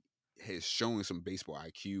he has shown some baseball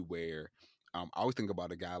IQ where I always think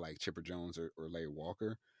about a guy like Chipper Jones or Larry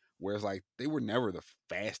Walker, whereas like they were never the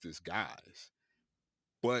fastest guys,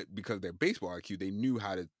 but because of their baseball IQ, they knew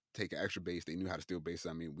how to take an extra base. They knew how to steal bases.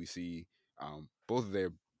 I mean, we see both of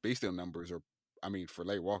their base steal numbers are, I mean, for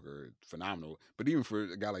Larry Walker, phenomenal. But even for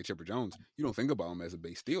a guy like Chipper Jones, you don't think about him as a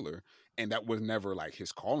base stealer, and that was never like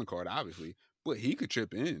his calling card, obviously. But he could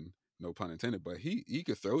chip in, no pun intended. But he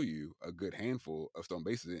could throw you a good handful of stolen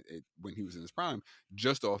bases when he was in his prime,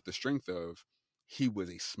 just off the strength of he was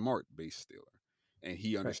a smart base stealer, and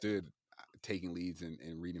he Right. understood taking leads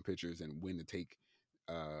and reading pitchers and when to take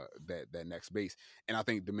that next base. And I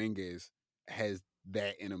think Dominguez has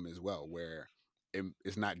that in him as well, where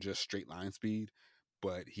it's not just straight line speed,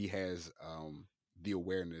 but he has the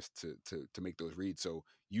awareness to make those reads. So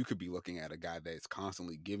you could be looking at a guy that's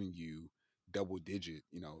constantly giving you double digit,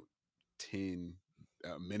 10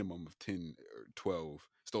 minimum of 10 or 12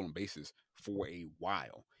 stolen bases for a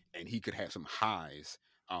while, and he could have some highs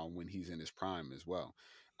when he's in his prime as well.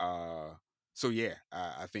 So yeah,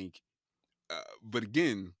 I think but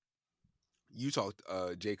again, you talked,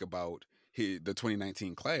 Jake, about the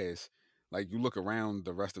 2019 class. Like you look around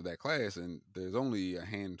the rest of that class, and there's only a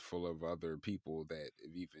handful of other people that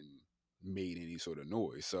have even made any sort of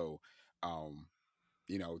noise. So, um,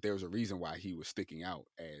 there was a reason why he was sticking out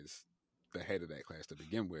as the head of that class to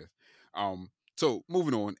begin with. So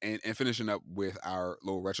moving on and finishing up with our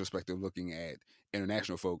little retrospective, looking at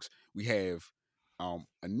international folks, we have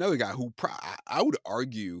another guy who I would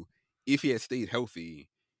argue, if he had stayed healthy,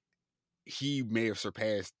 he may have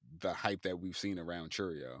surpassed the hype that we've seen around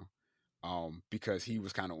Churio, because he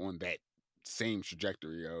was kind of on that same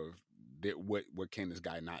trajectory of what can this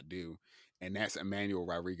guy not do, and that's Emmanuel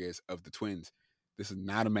Rodriguez of the Twins. This is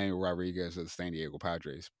not Emmanuel Rodriguez of the San Diego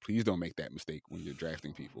Padres. Please don't make that mistake when you're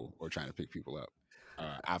drafting people or trying to pick people up.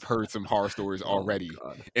 I've heard some horror stories Oh my already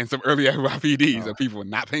god. and some early NYPDs Oh of people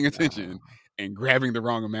not paying no. attention and grabbing the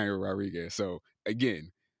wrong Emmanuel Rodriguez. So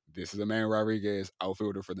again, this is Emmanuel Rodriguez,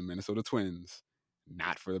 outfielder for the Minnesota Twins,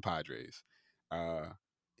 not for the Padres. Uh,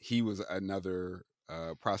 he was another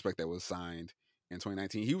prospect that was signed in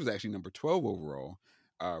 2019. He was actually number 12 overall,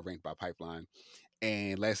 ranked by Pipeline.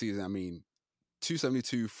 And last season, I mean,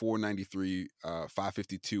 272, 493,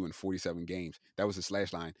 552 in 47 games. That was his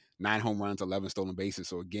slash line. 9 home runs, 11 stolen bases.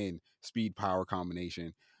 So again, speed power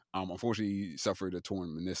combination. Unfortunately, he suffered a torn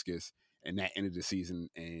meniscus, and that ended the season.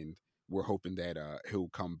 And we're hoping that he'll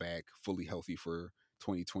come back fully healthy for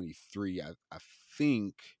 2023. I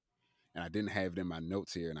think, and I didn't have it in my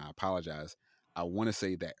notes here, and I apologize. I want to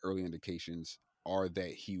say that early indications are that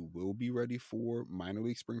he will be ready for minor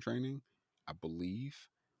league spring training. I believe.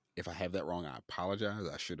 If I have that wrong, I apologize.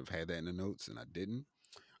 I should have had that in the notes, and I didn't.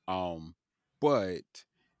 Um, but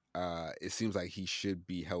it seems like he should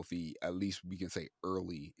be healthy. At least we can say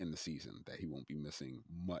early in the season that he won't be missing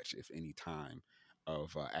much, if any, time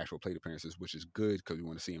of actual plate appearances, which is good because we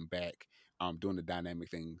want to see him back doing the dynamic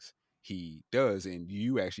things he does. And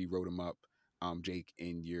you actually wrote him up, Jake,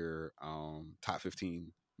 in your top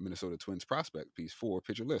 15 Minnesota Twins prospect piece for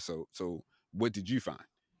Pitcher List. So what did you find?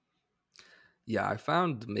 Yeah, I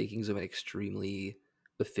found the makings of an extremely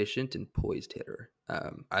efficient and poised hitter.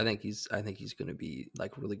 I think he's going to be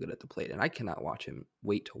like really good at the plate, and I cannot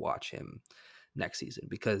wait to watch him next season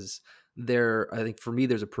because I think for me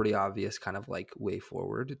there's a pretty obvious kind of like way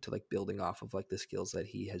forward to like building off of like the skills that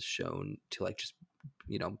he has shown to like just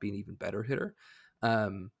be an even better hitter.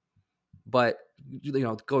 Um, But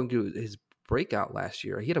going to his breakout last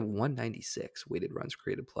year, he had a 196 weighted runs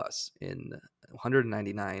created plus in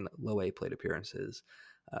 199 low A plate appearances.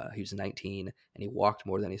 He was 19 and he walked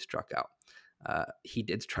more than he struck out. He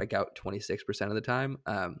did strike out 26% of the time,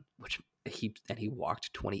 which he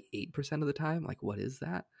walked 28% of the time. Like, what is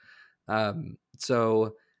that?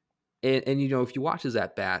 So, and if you watch his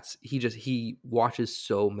at bats, he watches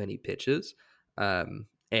so many pitches.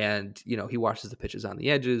 And he watches the pitches on the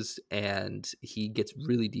edges, and he gets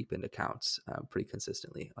really deep into counts pretty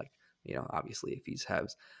consistently. Like, obviously, if he's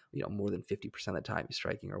has more than 50% of the time he's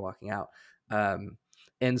striking or walking out,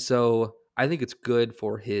 and so I think it's good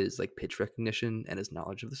for his like pitch recognition and his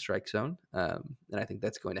knowledge of the strike zone, and I think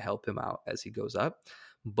that's going to help him out as he goes up.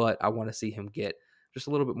 But I want to see him get just a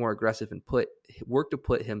little bit more aggressive and work to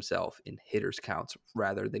put himself in hitters counts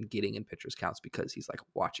rather than getting in pitchers counts, because he's like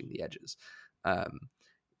watching the edges.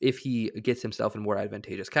 If he gets himself in more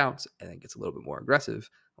advantageous counts and then gets a little bit more aggressive,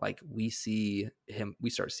 like we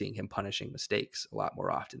start seeing him punishing mistakes a lot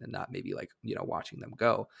more often and not maybe like, watching them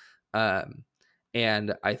go.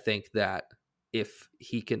 And I think that if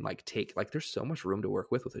he can like take, like, there's so much room to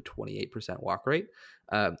work with a 28% walk rate.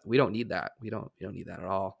 We don't need that. We don't need that at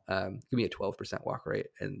all. Give me a 12% walk rate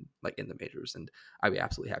and like in the majors, and I'd be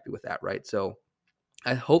absolutely happy with that. Right. So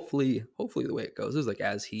hopefully the way it goes is like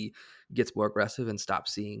as he gets more aggressive and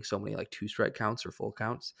stops seeing so many like 2-strike counts or full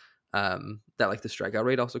counts, that like the strikeout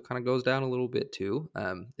rate also kind of goes down a little bit too.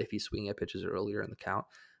 If he's swinging at pitches earlier in the count.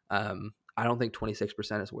 I don't think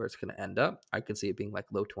 26% is where it's going to end up. I could see it being like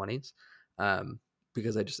low 20s.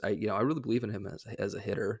 Because I really believe in him as a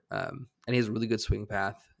hitter. And he has a really good swing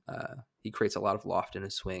path. He creates a lot of loft in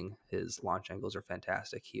his swing. His launch angles are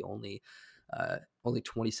fantastic. He only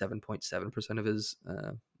 27.7% of his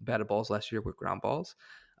batted balls last year were ground balls,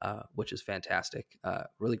 which is fantastic.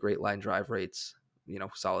 Really great line drive rates,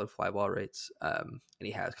 solid fly ball rates. And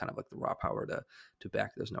he has kind of like the raw power to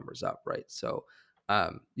back those numbers up. Right. So,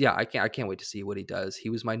 I can't wait to see what he does. He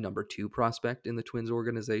was my number 2 prospect in the Twins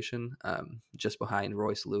organization, just behind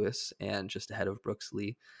Royce Lewis and just ahead of Brooks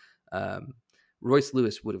Lee. Royce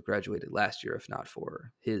Lewis would have graduated last year if not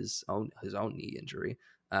for his own knee injury.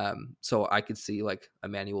 So I could see like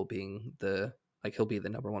Emmanuel being he'll be the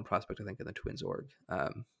number 1 prospect, I think, in the Twins org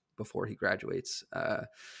before he graduates.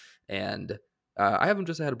 And I have him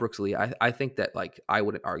just ahead of Brooks Lee. I think that like I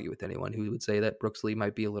wouldn't argue with anyone who would say that Brooks Lee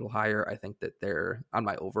might be a little higher. I think that they're on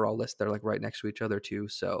my overall list. They're like right next to each other too.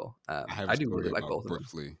 So I have a I do story really like about both of them.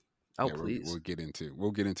 Brooks Lee. Oh, Yeah, please. we'll get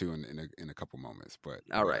into in a couple moments. But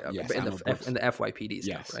All right. Okay. yes, But in I'm a Brooks. the FYPD Yes,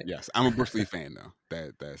 stuff, right? yes, I'm a Brooks Lee fan though.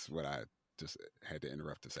 That's what I just had to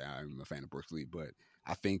interrupt to say. I'm a fan of Brooks Lee, but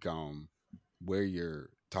I think where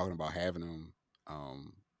you're talking about having him,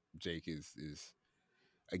 Jake is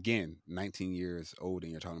again 19 years old,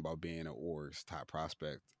 and you're talking about being an Or's top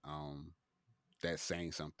prospect. That's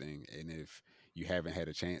saying something. And if you haven't had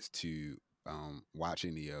a chance to watch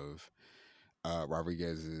any of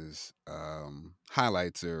Rodriguez's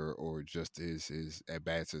highlights or just his at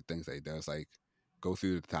bats or things that he does, like go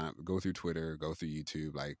through go through Twitter, go through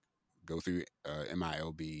YouTube, like go through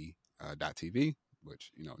MILB.TV,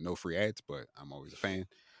 which no free ads, but I'm always a fan.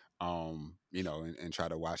 And try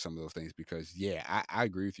to watch some of those things because I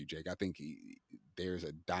agree with you, Jake. I think there's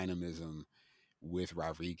a dynamism with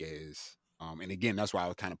Rodriguez. And again, that's why I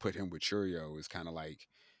would kind of put him with Churio. Is kind of like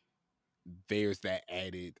there's that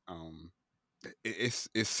added.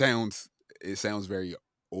 It sounds very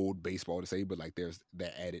old baseball to say, but like there's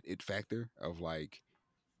that added it factor of like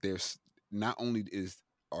there's not only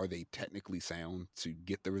are they technically sound to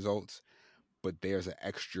get the results, but there's an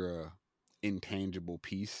extra intangible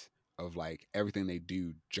piece of like everything they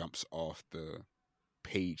do jumps off the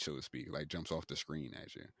page, so to speak, like jumps off the screen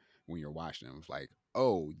at you when you're watching them. It's like,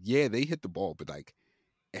 oh yeah, they hit the ball, but like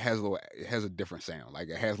it has a different sound. Like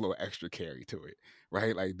it has a little extra carry to it,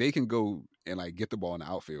 right? Like they can go and like get the ball in the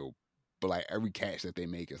outfield, but like every catch that they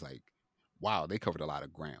make is like, wow, they covered a lot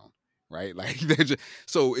of ground, right? Like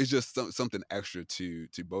so it's just something extra to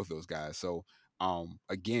both those guys. So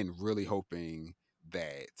again, really hoping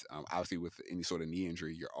that obviously with any sort of knee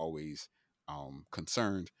injury, you're always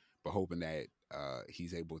concerned, but hoping that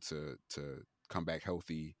he's able to come back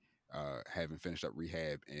healthy, having finished up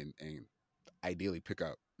rehab and ideally pick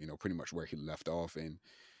up, pretty much where he left off. And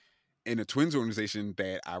in the Twins organization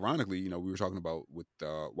that ironically, we were talking about with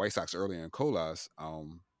the White Sox earlier in Colas,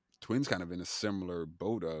 Twins kind of in a similar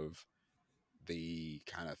boat of they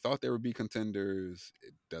kind of thought they would be contenders.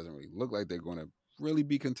 It doesn't really look like they're going to really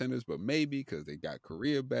be contenders, but maybe because they got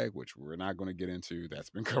Correa back, which we're not going to get into.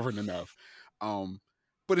 That's been covered enough.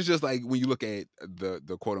 But it's just like when you look at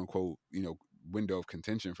the quote unquote, window of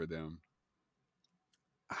contention for them,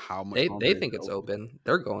 how much They longer is think it it's open? open.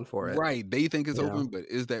 They're going for it, Right, they think it's you know? open, but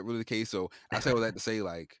is that really the case? So I say all that to say,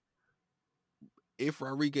 like, if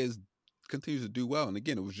Rodriguez continues to do well, and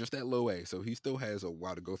again, it was just that low A, so he still has a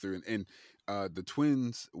while to go through. And the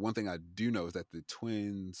Twins, one thing I do know is that the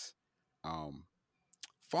Twins um,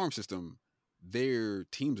 farm system, their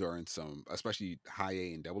teams are in some, especially high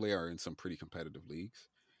A and double A, are in some pretty competitive leagues.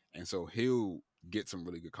 And so he'll get some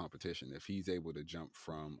really good competition if he's able to jump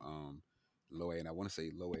from low A. And I want to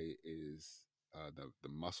say low A is the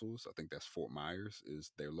Muscles. I think that's Fort Myers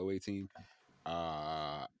is their low A team.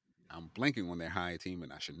 Uh, I'm blanking on their high A team,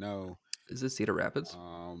 and I should know. Is this Cedar Rapids?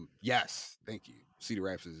 Yes, thank you. Cedar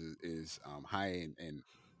Rapids is high A, and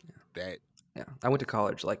that. Yeah, I went to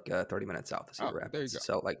college like 30 minutes south of Cedar Oh, there you Rapids, go.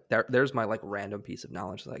 so like there's my like random piece of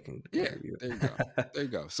knowledge that I can Yeah, contribute. there you go. There you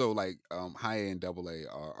go. So like high A and double A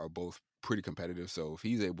are both pretty competitive. So if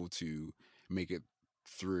he's able to make it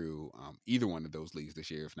through either one of those leagues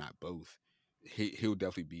this year, if not both, he'll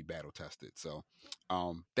definitely be battle tested. So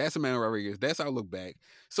that's Emmanuel Rodriguez. That's our look back.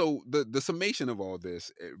 So the summation of all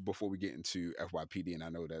this before we get into FYPD, and I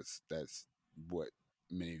know that's what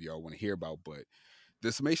many of y'all want to hear about, but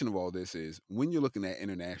the summation of all this is when you're looking at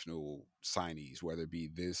international signees, whether it be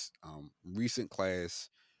this recent class,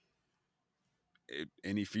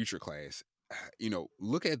 any future class,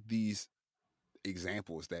 look at these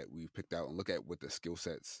examples that we've picked out and look at what the skill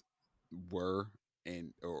sets were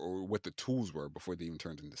and or what the tools were before they even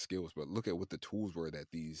turned into skills. But look at what the tools were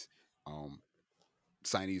that these um,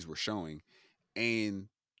 signees were showing. And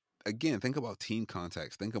again, think about team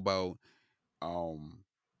context. Think about um,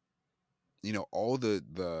 all the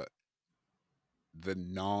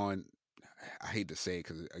non. I hate to say it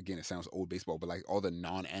because again, it sounds old baseball, but like all the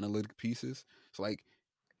non-analytic pieces. So like,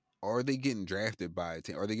 are they getting drafted by a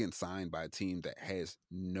team? Are they getting signed by a team that has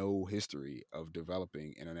no history of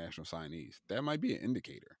developing international signees? That might be an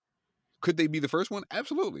indicator. Could they be the first one?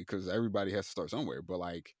 Absolutely, because everybody has to start somewhere. But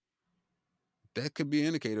like, that could be an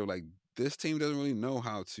indicator. Like, this team doesn't really know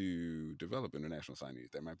how to develop international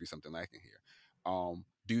signees. That might be something lacking here.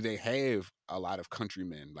 Do they have a lot of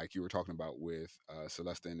countrymen, like you were talking about with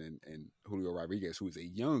Celestin and Julio Rodriguez, who is a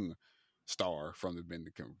young star from the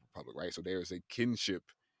Dominican Republic, right? So there's a kinship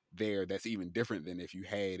there that's even different than if you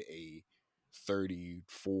had a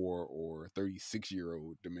 34 or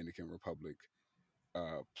 36-year-old Dominican Republic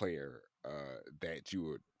player that you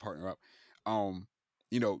would partner up. Um,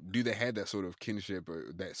 do they have that sort of kinship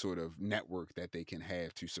or that sort of network that they can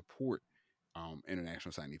have to support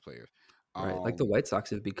international signee players? Right, like the Um, White Sox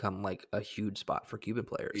have become like a huge spot for Cuban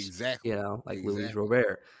players. You exactly, know, like Luis exactly,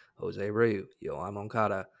 Robert, Jose Abreu, Yoan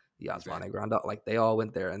Moncada, Yasmani exactly. Grandal. Like they all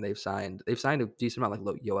went there and they've signed a decent amount.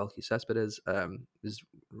 Like Yoel Cespedes is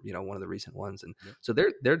one of the recent ones, and Yep, so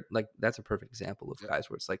they're like that's a perfect example of yep. guys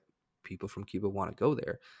where it's like people from Cuba want to go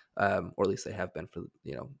there, or at least they have been for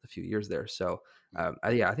a few years there. So Mm,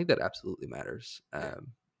 yeah, I think that absolutely matters. yeah,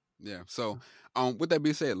 yeah. So, with that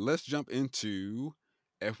being said, let's jump into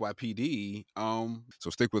FYPD. So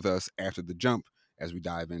stick with us after the jump as we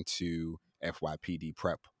dive into FYPD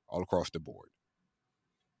prep all across the board.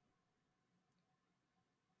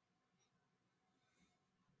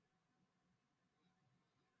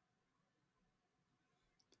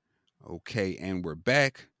 Okay, and we're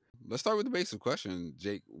back. Let's start with the basic question,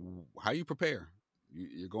 Jake. How you prepare?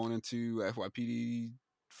 You're going into FYPD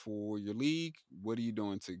for your league. What are you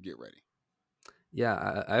doing to get ready?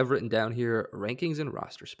 Yeah, I've written down here rankings and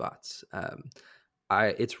roster spots.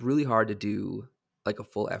 It's really hard to do like a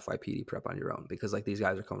full FYPD prep on your own because like these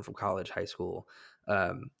guys are coming from college, high school.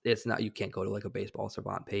 It's not you can't go to like a baseball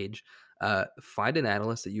savant page. Find an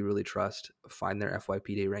analyst that you really trust, find their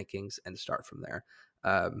FYPD rankings, and start from there.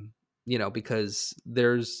 Because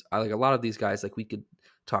there's like a lot of these guys like we could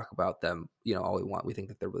talk about them all we want. We think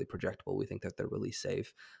that they're really projectable, we think that they're really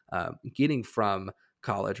safe. Getting from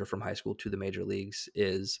college or from high school to the major leagues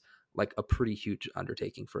is like a pretty huge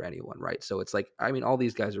undertaking for anyone, right? So it's like, I mean, all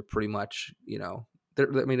these guys are pretty much, I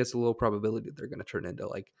mean, it's a low probability that they're going to turn into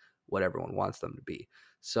like what everyone wants them to be.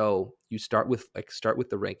 So you start with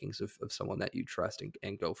the rankings of someone that you trust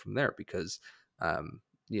and go from there because,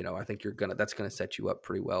 I think that's gonna set you up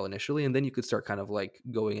pretty well initially, and then you could start kind of like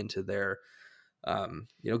going into their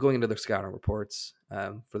going into their scouting reports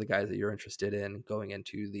for the guys that you're interested in, going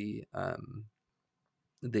into the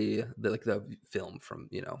like the film from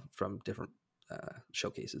from different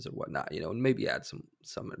showcases and whatnot, and maybe add some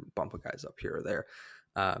and bump a guys up here or there,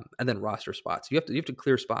 and then roster spots. You have to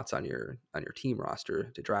clear spots on your team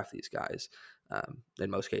roster to draft these guys. In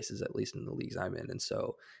most cases, at least in the leagues I'm in, and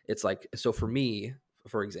so it's like for me,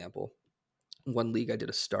 for example, one league I did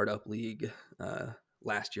a startup league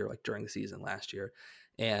last year, like during the season last year,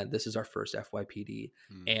 and this is our first FYPD.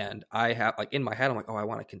 Mm. And I have like in my head, I'm like, oh, I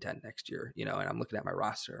want to contend next year, you know. And I'm looking at my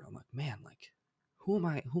roster, and I'm like, man, like who am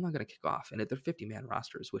I going to kick off? And if they're 50-man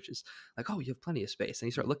rosters, which is like, oh, you have plenty of space. And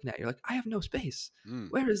you start looking at it, you're like, I have no space.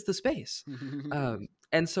 Mm. Where is the space?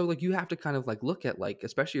 And so like you have to kind of like look at like,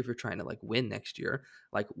 especially if you're trying to like win next year,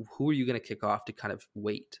 like who are you going to kick off to kind of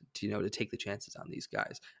wait to, you know, to take the chances on these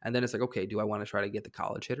guys? And then it's like, okay, do I want to try to get the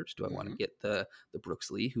college hitters? Do I want to get the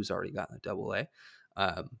Brooks Lee, who's already gotten a double-A?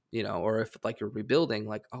 You know, or if like you're rebuilding,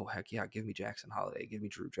 like, oh heck yeah, give me Jackson Holiday, give me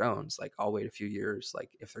Drew Jones. Like I'll wait a few years. Like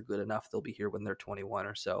if they're good enough, they'll be here when they're 21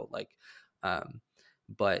 or so. Like,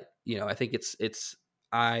 but you know, I think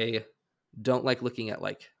I don't like looking at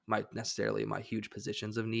like my huge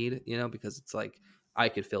positions of need, you know, because it's like I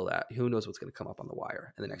could fill that. Who knows what's going to come up on the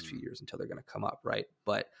wire in the next few years until they're going to come up, right?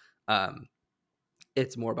 But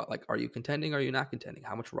it's more about like, are you contending? Are you not contending?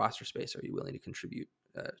 How much roster space are you willing to contribute,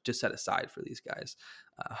 just set aside for these guys?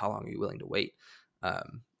 How long are you willing to wait?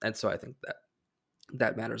 And so I think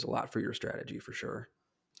that matters a lot for your strategy for sure.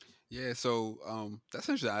 Yeah, so that's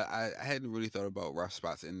interesting. I hadn't really thought about roster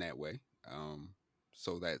spots in that way.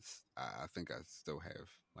 So that's I think I still have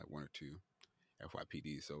like one or two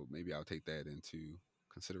FYPDs. So maybe I'll take that into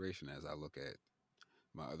consideration as I look at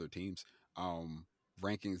my other teams.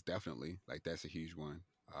 Rankings definitely like that's a huge one.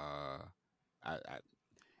 I,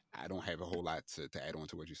 I don't have a whole lot to add on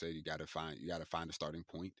to what you said. You got to find a starting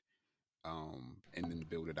point, and then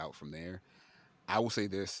build it out from there. I will say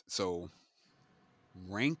this: so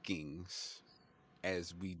rankings,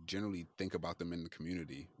 as we generally think about them in the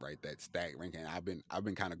community, right? That stack ranking. I've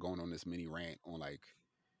been kind of going on this mini rant on like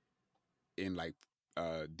in like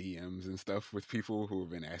DMs and stuff with people who have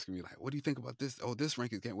been asking me like, "What do you think about this? Oh, this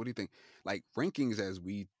rankings game. What do you think?" Like rankings as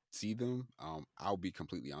we see them. I'll be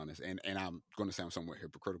completely honest, and I'm going to sound somewhat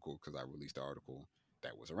hypocritical because I released the article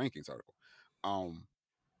that was a rankings article. Um,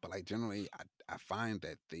 but like generally, I find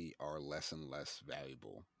that they are less and less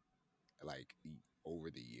valuable like over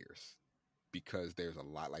the years because there's a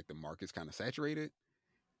lot like the market's kind of saturated,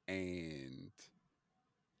 and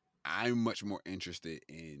I'm much more interested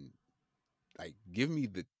in like give me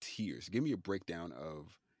the tiers, give me a breakdown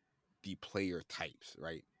of the player types,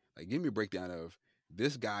 right? Like give me a breakdown of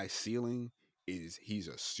this guy's ceiling is he's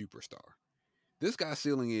a superstar. This guy's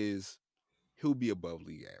ceiling is he'll be above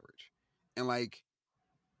league average, and like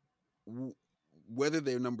w- whether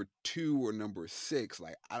they're number 2 or number 6,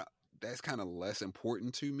 like that's kind of less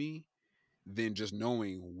important to me than just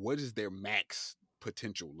knowing what is their max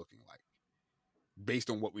potential looking like based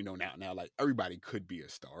on what we know now. Now, like everybody could be a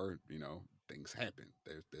star, you know, things happen.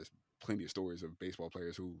 There's plenty of stories of baseball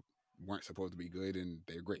players who weren't supposed to be good and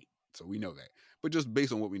they're great. So we know that. But just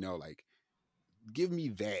based on what we know, like give me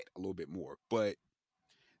that a little bit more. But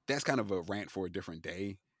that's kind of a rant for a different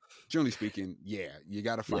day. Generally speaking, yeah, you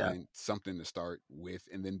got to Yeah. find something to start with,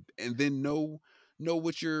 and then know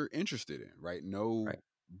what you're interested in, right? Know Right.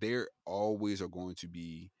 there always are going to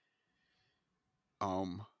be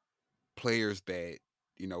um players that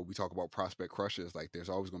we talk about prospect crushes. Like there's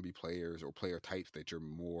always going to be players or player types that you're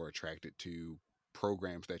more attracted to,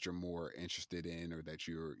 programs that you're more interested in, or that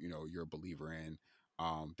you're a believer in.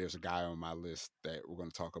 There's a guy on my list that we're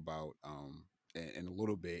going to talk about in a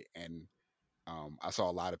little bit, and I saw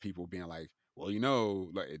a lot of people being like, well,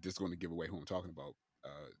 like this is going to give away who I'm talking about,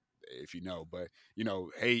 if you know. But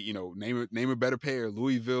hey, name a better pair,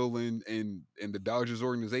 Louisville and the Dodgers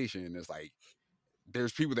organization. And it's like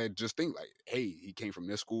there's people that just think like, hey, he came from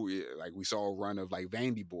this school. Yeah, like we saw a run of like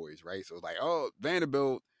Vandy boys, right? So it's like, oh,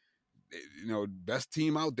 Vanderbilt, best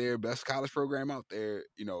team out there, best college program out there.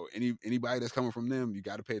 Anybody that's coming from them, you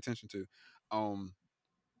got to pay attention to. Um,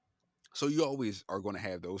 so you always are going to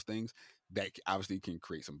have those things that obviously can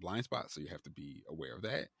create some blind spots. So you have to be aware of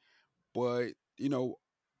that. But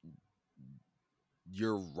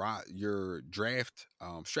your draft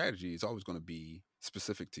strategy is always going to be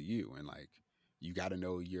specific to you, and like you got to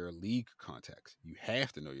know your league context. You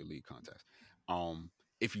have to know your league context.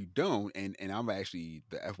 If you don't, and I'm actually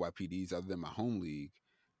the FYPDs other than my home league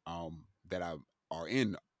that I are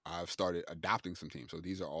in, I've started adopting some teams. So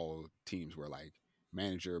these are all teams where like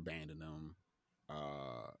manager abandoned them.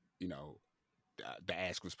 Uh, you know, the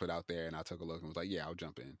ask was put out there, and I took a look and was like, yeah, I'll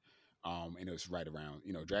jump in. And it was right around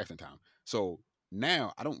drafting time. So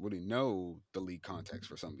now I don't really know the league context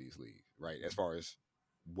for some of these leagues, right? As far as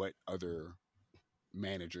what other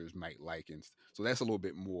managers might like, and so that's a little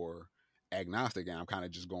bit more agnostic, and I'm kind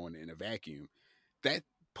of just going in a vacuum. That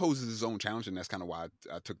poses its own challenge, and that's kind of why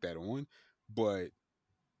I took that on. But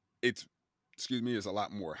it's it's a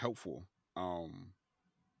lot more helpful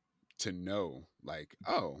to know like,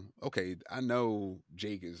 oh, okay, I know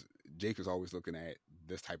Jake is always looking at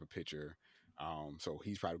this type of pitcher. So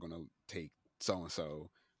he's probably going to take so and so.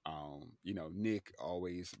 Nick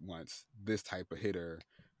always wants this type of hitter,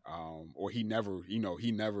 or he never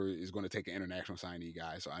is going to take an international signee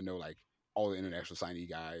guy. So I know like all the international signee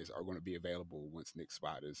guys are going to be available once Nick's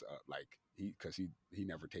spot is like because he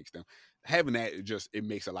never takes them. Having that it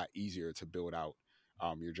makes it a lot easier to build out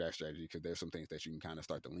your draft strategy because there's some things that you can kind of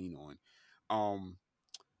start to lean on.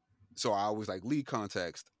 So I always like league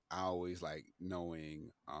context. I always like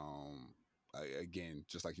knowing again,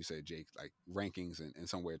 just like you said, Jake, like rankings and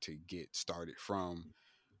somewhere to get started from.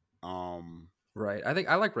 Right. I think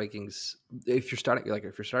I like rankings if you're starting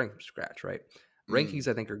from scratch, right? Rankings,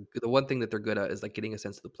 I think, are the one thing that they're good at is like getting a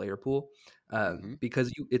sense of the player pool,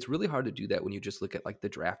 because it's really hard to do that when you just look at like the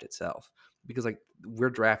draft itself, because like we're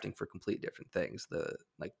drafting for completely different things. The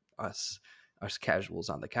like us casuals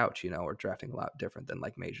on the couch, are drafting a lot different than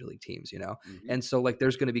like major league teams, and so like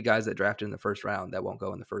there's going to be guys that drafted in the first round that won't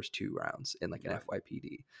go in the first 2 rounds in like an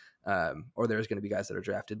FYPD, or there's going to be guys that are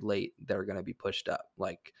drafted late that are going to be pushed up,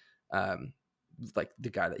 like the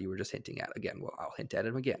guy that you were just hinting at again. Well, I'll hint at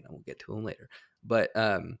him again and we'll get to him later. But,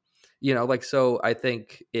 so I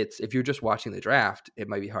think if you're just watching the draft, it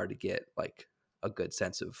might be hard to get like a good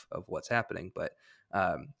sense of what's happening. But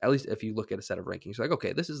at least if you look at a set of rankings, like,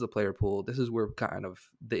 okay, this is the player pool. This is where kind of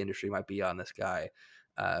the industry might be on this guy.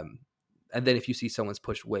 And then if you see someone's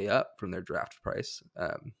pushed way up from their draft price,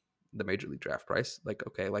 the major league draft price, like,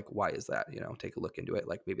 okay, like why is that? Take a look into it.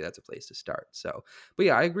 Like maybe that's a place to start. So, but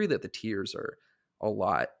yeah, I agree that the tiers are a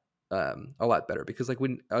lot better because like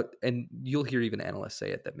when and you'll hear even analysts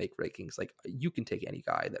say it that make rankings, like you can take any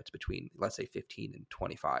guy that's between, let's say, 15 and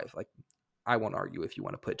 25. Like I won't argue if you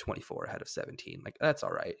want to put 24 ahead of 17, like that's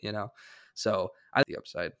all right. So I the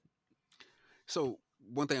upside. So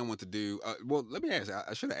one thing I want to do, well, let me ask.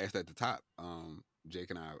 I should have asked at the top,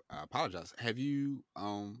 Jake, and I apologize. Have you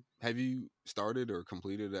started or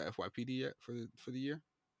completed a FYPD yet for the year?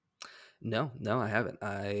 No, I haven't.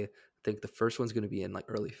 I think the first one's going to be in like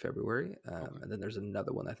early February, Okay. and then there's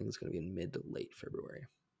another one I think is going to be in mid to late February.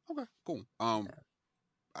 Okay, cool.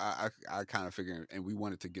 I kind of figured, and we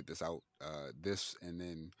wanted to get this out, and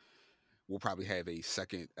then we'll probably have a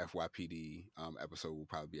second FYPD episode. Will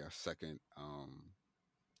probably be our second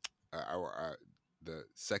the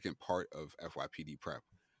second part of FYPD prep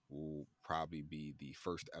will probably be the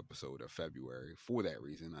first episode of February. For that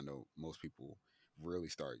reason, I know most people really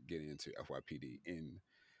start getting into FYPD in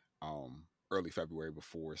early February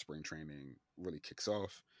before spring training really kicks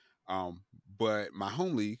off. But my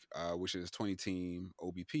home league, which is 20 team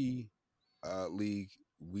OBP league,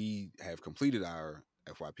 we have completed our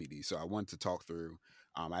FYPD. So I wanted to talk through.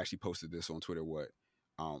 I actually posted this on Twitter what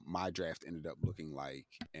my draft ended up looking like,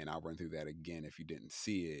 and I'll run through that again if you didn't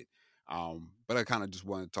see it. But I kind of just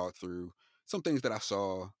wanted to talk through some things that I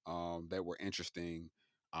saw that were interesting.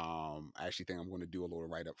 I actually think I'm going to do a little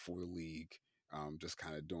write up for the league, just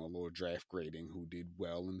kind of doing a little draft grading, who did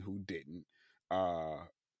well and who didn't.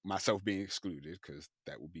 Myself being excluded because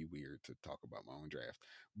that would be weird to talk about my own draft.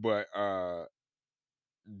 But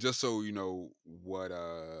just so you know what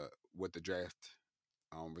the draft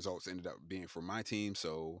results ended up being for my team.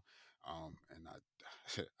 So, and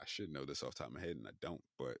I should know this off the top of my head, and I don't.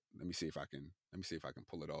 But let me see if I can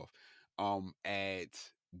pull it off. At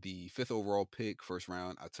the 5th overall pick, first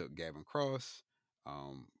round, I took Gavin Cross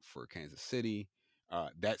for Kansas City.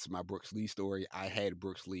 That's my Brooks Lee story. I had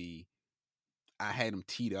Brooks Lee. I had him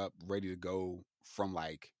teed up, ready to go from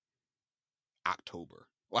like October.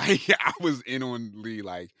 Like I was in on Lee,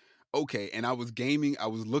 like okay, and I was gaming. I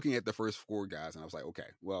was looking at the first 4 guys, and I was like, okay,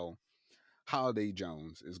 well, Holiday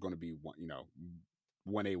Jones is going to be 1A,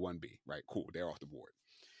 1B, right? Cool, they're off the board.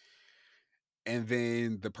 And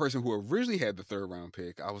then the person who originally had the 3rd round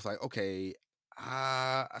pick, I was like, okay,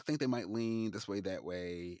 I think they might lean this way, that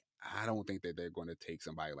way. I don't think that they're going to take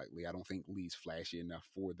somebody like Lee. I don't think Lee's flashy enough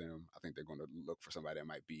for them. I think they're going to look for somebody that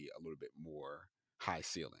might be a little bit more high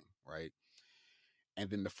ceiling, right? And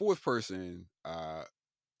then the 4th person, I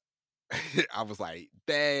was like,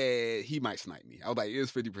 that he might snipe me. I was like,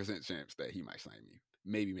 there's 50% chance that he might snipe me.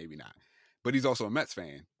 Maybe, maybe not. But he's also a Mets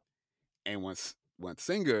fan. And once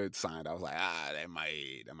Singer signed, I was like, that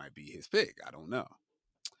might be his pick. I don't know.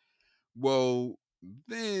 Well,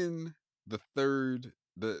 then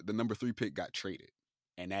the number 3 pick got traded.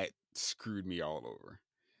 And that screwed me all over.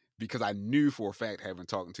 Because I knew for a fact, having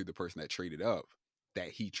talked to the person that traded up, that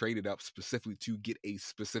he traded up specifically to get a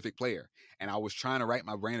specific player. And I was trying to write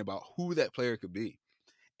my brain about who that player could be.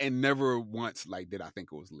 And never once did I think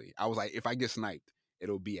it was Lee. I was like, if I get sniped,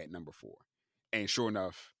 it'll be at number 4. And sure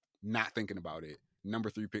enough, not thinking about it, number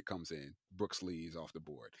 3 pick comes in, Brooks Lee is off the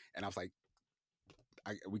board. And I was like,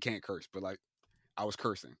 we can't curse, but like I was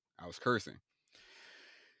cursing.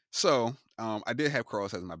 So I did have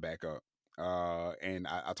Cross as my backup. And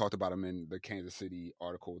I talked about him in the Kansas City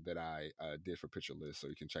article that I did for Pitcher List, so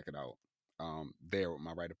you can check it out there what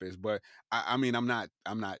my write up is. But I mean, I'm not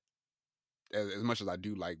as much as I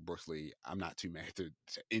do like Brooks Lee, I'm not too mad to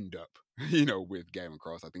end up, with Gavin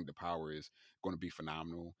Cross. I think the power is going to be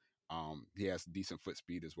phenomenal. He has decent foot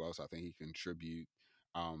speed as well, so I think he can contribute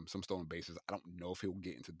some stolen bases. I don't know if he'll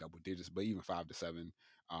get into double digits, but even 5 to 7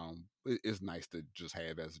 is nice to just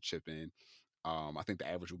have as a chip in. I think the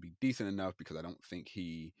average will be decent enough because I don't think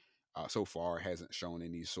he so far hasn't shown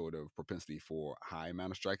any sort of propensity for high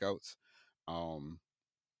amount of strikeouts. Um,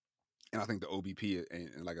 and I think the OBP,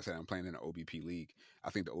 and like I said, I'm playing in an OBP league. I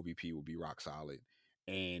think the OBP will be rock solid,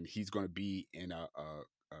 and he's going to be in a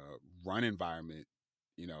run environment,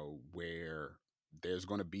 where there's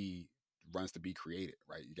going to be runs to be created.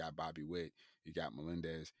 Right? You got Bobby Witt, you got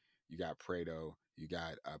Melendez, you got Prado, you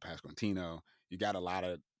got Pasquantino, you got a lot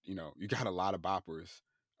of you got a lot of boppers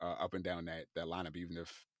up and down that lineup, even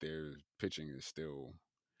if their pitching is still,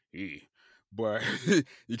 but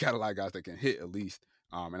you got a lot of guys that can hit at least.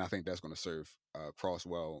 And I think that's going to serve Cross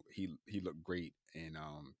well. He looked great in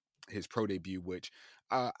his pro debut, which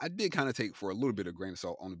I did kind of take for a little bit of grain of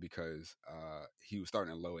salt, only because he was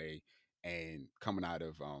starting in low A and coming out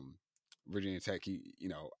of Virginia Tech.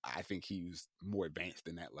 I think he was more advanced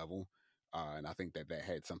than that level. And I think that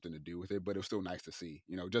had something to do with it, but it was still nice to see.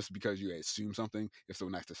 Just because you assume something, it's still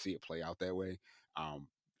nice to see it play out that way. I'm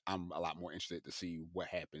a lot more interested to see what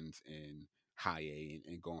happens in high A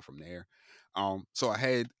and going from there. So I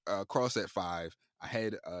had Cross at 5. I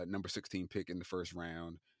had number 16 pick in the first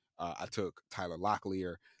round. I took Tyler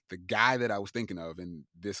Locklear, the guy that I was thinking of, and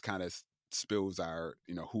this kind of spills our,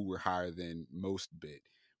 who we're higher than most bit.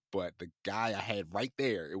 But the guy I had right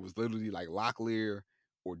there, it was literally like Locklear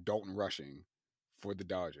or Dalton Rushing for the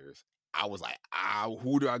Dodgers. I was like,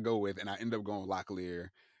 who do I go with? And I ended up going with Locklear.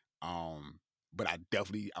 But I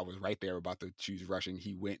was right there about to choose Rushing.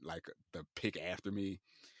 He went like the pick after me.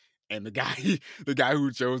 And the guy, the guy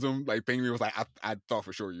who chose him, like pinged me, was like, I thought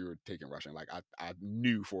for sure you were taking Rushing. Like I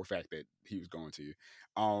knew for a fact that he was going to.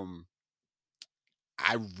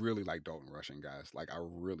 I really like Dalton Rushing, guys. Like I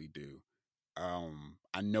really do.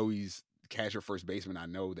 I know he's catcher first baseman. I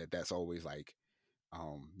know that that's always like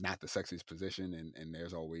not the sexiest position, and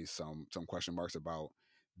there's always some question marks about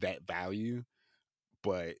that value.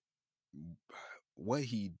 But what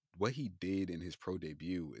he did in his pro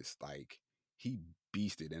debut is like he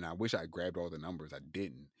beasted, and I wish I grabbed all the numbers. I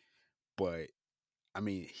didn't, but I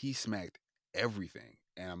mean he smacked everything,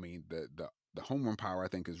 and I mean the home run power I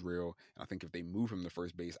think is real. And I think if they move him to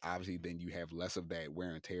first base, obviously then you have less of that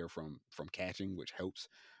wear and tear from catching, which helps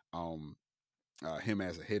him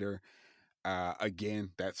as a hitter.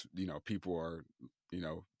 Again, that's people are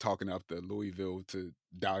talking up the Louisville to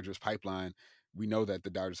Dodgers pipeline. We know that the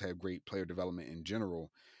Dodgers have great player development in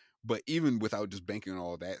general, but even without just banking on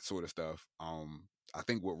all that sort of stuff, I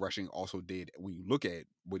think what Rushing also did, when you look at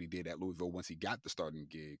what he did at Louisville once he got the starting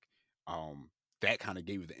gig, um, that kind of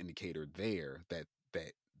gave you the indicator there that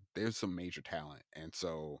there's some major talent. And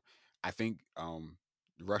so I think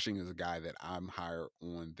Rushing is a guy that I'm higher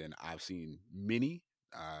on than I've seen many.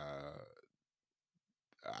 I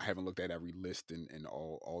haven't looked at every list and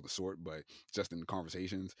all the sort, but just in the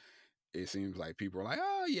conversations, it seems like people are like,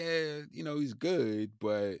 oh yeah, he's good,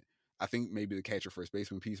 but I think maybe the catcher first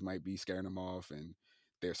baseman piece might be scaring him off, and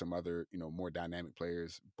there's some other more dynamic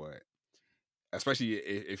players, but especially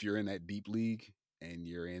if you're in that deep league and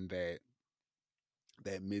you're in that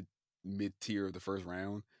mid tier of the first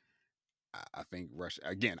round, I think Rush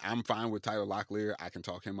again. I'm fine with Tyler Locklear. I can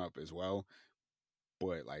talk him up as well,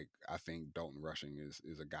 but like I think Dalton Rushing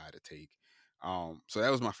is a guy to take. So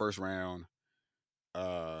that was my first round.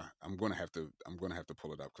 I'm gonna have to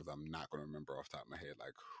pull it up because I'm not gonna remember off the top of my head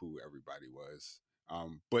like who everybody was.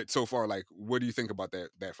 But so far, like, what do you think about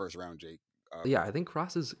that first round, Jake? Yeah, I think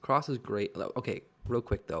Cross is great. Okay, real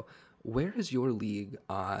quick though, where is your league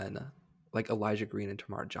on like Elijah Green and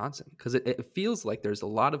Tamar Johnson? Because it feels like there's a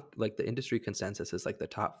lot of like the industry consensus is like the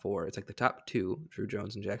top four. It's like the top two, Drew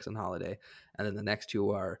Jones and Jackson Holiday, and then the next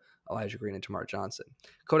two are Elijah Green and Tamar Johnson.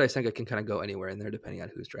 Kodai Senga can kind of go anywhere in there depending on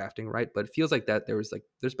who's drafting, right? But it feels like that there's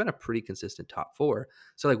been a pretty consistent top four.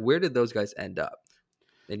 So like, where did those guys end up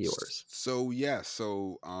in yours? So yeah,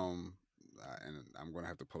 and I'm gonna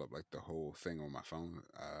have to pull up like the whole thing on my phone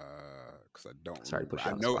because I don't Sorry to remember. put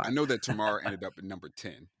you on the spot. I know that Tamar ended up at number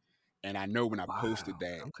 10, and I know when I posted Wow.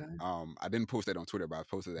 that, Okay. I didn't post that on Twitter, but I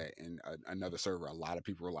posted that in another server. A lot of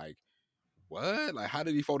people were like, "What? Like, how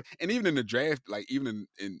did he fold?" And even in the draft, like even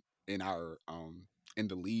in our in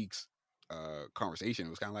the league's conversation, it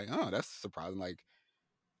was kind of like, oh, that's surprising. Like,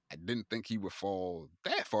 I didn't think he would fall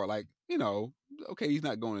that far. Like, okay, he's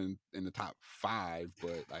not going in the top 5,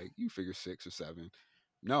 but like you figure 6 or 7.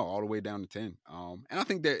 No, all the way down to 10. And I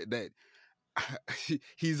think that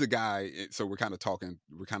he's a guy. So we're kind of talking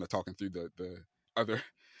through other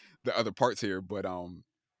the other parts here, but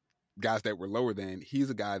guys that were lower than, he's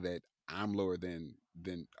a guy that I'm lower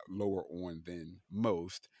on than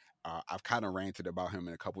most. I've kind of ranted about him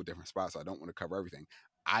in a couple of different spots. So I don't want to cover everything.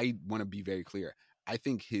 I want to be very clear. I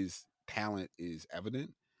think his talent is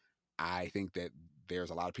evident. I think that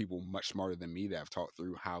there's a lot of people much smarter than me that have talked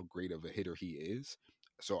through how great of a hitter he is.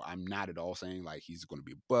 So I'm not at all saying like he's going to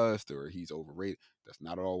be a bust or he's overrated. That's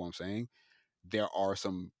not at all what I'm saying. There are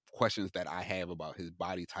some questions that I have about his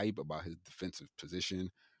body type, about his defensive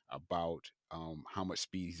position, about how much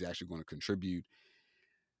speed he's actually going to contribute,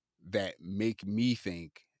 that make me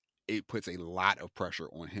think it puts a lot of pressure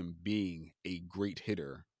on him being a great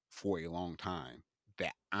hitter for a long time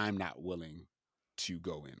that I'm not willing to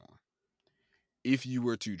go in on. If you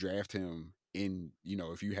were to draft him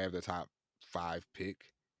if you have the top 5 pick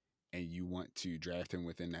and you want to draft him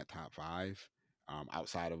within that top 5,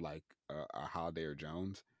 outside of like a Holiday or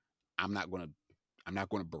Jones, I'm not going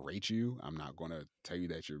to berate you. I'm not going to tell you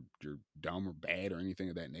that you're dumb or bad or anything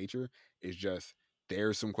of that nature. It's just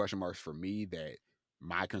there's some question marks for me that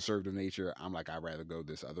my conservative nature, I'm like, I'd rather go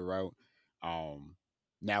this other route.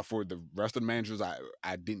 Now for the rest of the managers,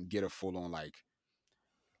 I didn't get a full on like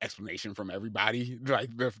explanation from everybody, like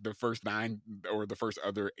the first 9 or the first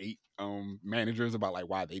other 8 managers about like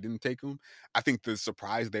why they didn't take him. I think the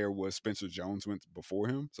surprise there was Spencer Jones went before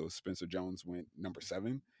him. So Spencer Jones went number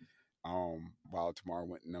 7, while Tamar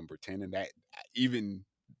went number 10, and that even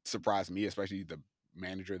surprised me, especially the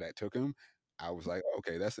manager that took him. I was like,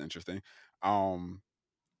 okay, that's interesting.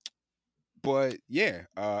 But yeah,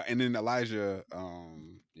 and then Elijah,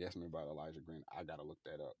 you asked me about Elijah Green. I gotta look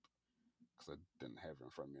that up because I didn't have it in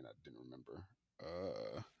front of me and I didn't remember.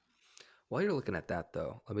 While you're looking at that,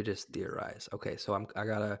 though, let me just theorize. Okay, so I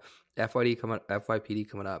got a FYPD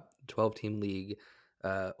coming up, 12-team league,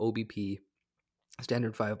 OBP,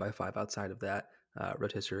 standard 5x5. Outside of that,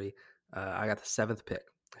 rotisserie. I got the 7th pick.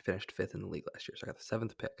 I finished 5th in the league last year, so I got the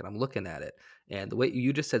 7th pick, and I'm looking at it. And the way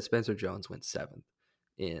you just said, Spencer Jones went 7th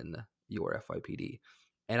in your FYPD,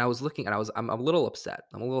 and I was looking, and I'm a little upset.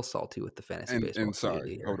 I'm a little salty with the fantasy baseball And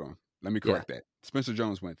community sorry, hold here. on, let me Yeah. correct that. Spencer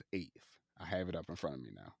Jones went 8th. I have it up in front of me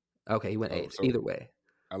now. Okay, he went So 8th. so Either way.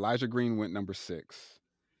 Elijah Green went number 6.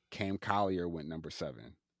 Cam Collier went number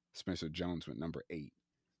 7. Spencer Jones went number 8.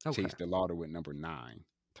 Okay. Chase DeLauder went number 9.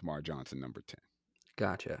 Tamar Johnson number 10.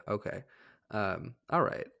 Gotcha. Okay. All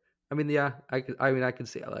right. I mean, yeah, I can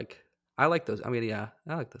see. I like those. I mean, yeah,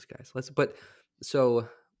 I like those guys. But so,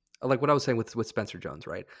 like what I was saying with Spencer Jones,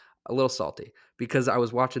 right? A little salty because I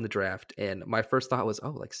was watching the draft and my first thought was,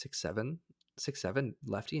 oh, like 6'7"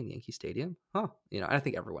 lefty in Yankee Stadium, huh? And I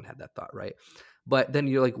think everyone had that thought, right? But then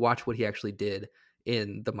you like watch what he actually did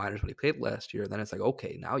in the minors when he played last year. Then it's like,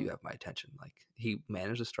 okay, now you have my attention. Like he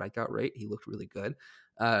managed a strikeout rate. He looked really good.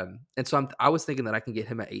 And so I was thinking that I can get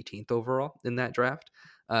him at 18th overall in that draft,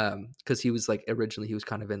 because he was like originally he was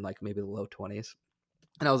kind of in like maybe the low 20s,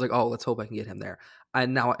 and I was like, oh, let's hope I can get him there.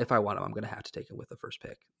 And now if I want him, I'm gonna have to take him with the first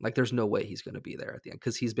pick. Like there's no way he's gonna be there at the end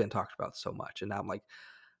because he's been talked about so much, and now I'm like,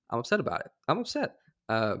 I'm upset about it. I'm upset.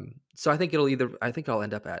 So I think I'll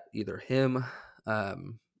end up at either him,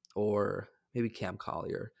 or maybe Cam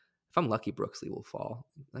Collier. If I'm lucky, Brooks Lee will fall.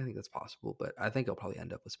 I think that's possible, but I think I'll probably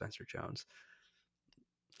end up with Spencer Jones.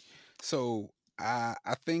 So I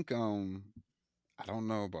think I don't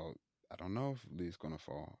know if Lee's gonna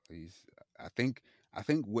fall. I think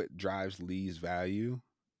what drives Lee's value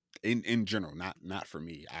in general, not for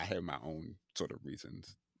me. I have my own sort of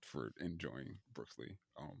reasons for enjoying Brooks Lee.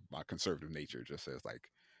 My conservative nature just says like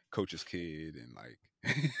coach's kid and like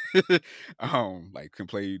can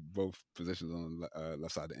play both positions on the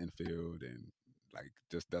left side of the infield and like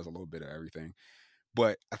just does a little bit of everything.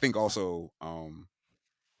 But I think also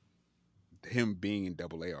him being in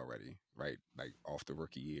Double A already, right? Like off the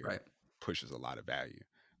rookie year, Right. pushes a lot of value.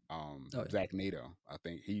 Oh yeah. Zach Nato, I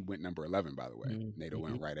think he went number 11. By the way, Nato Mm-hmm.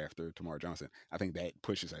 went right after Tamar Johnson. I think that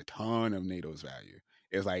pushes a ton of Nato's value.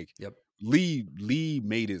 It's like Yep. Lee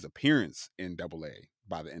made his appearance in Double A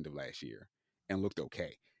by the end of last year and looked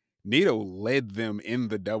okay. Nato led them in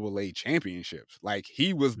the Double A championships. Like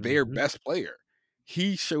he was their Mm-hmm. best player.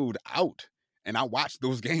 He showed out, and I watched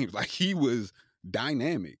those games. Like he was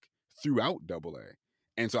dynamic throughout Double A.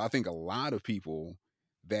 And so I think a lot of people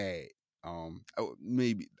that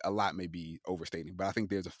maybe a lot may be overstating, but I think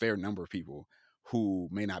there's a fair number of people who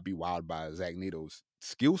may not be wowed by Zach Neto's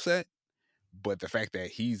skill set, but the fact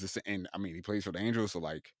that and I mean, he plays for the Angels, so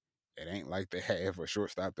like, it ain't like they have a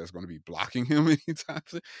shortstop that's going to be blocking him anytime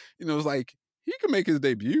soon. It's like he can make his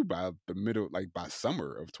debut by the middle, like by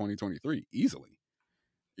summer of 2023 easily.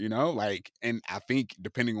 Like, and I think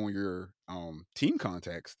depending on your team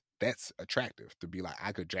context, that's attractive to be like,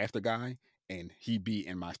 I could draft a guy and he be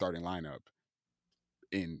in my starting lineup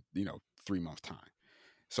in 3 months time.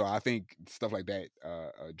 So I think stuff like that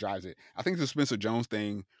drives it. I think the Spencer Jones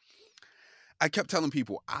thing, I kept telling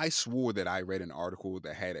people, I swore that I read an article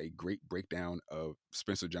that had a great breakdown of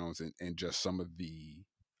Spencer Jones and just some of the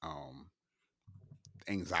um,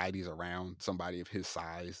 anxieties around somebody of his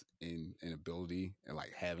size and ability and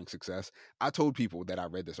like having success. I told people that I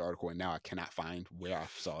read this article and now I cannot find where I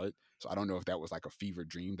saw it. So I don't know if that was like a fever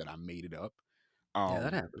dream that I made it up. Yeah,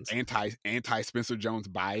 that happens. Anti Spencer Jones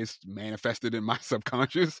bias manifested in my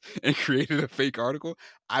subconscious and created a fake article.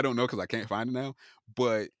 I don't know because I can't find it now.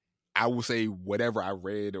 But I will say whatever I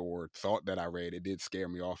read or thought that I read, it did scare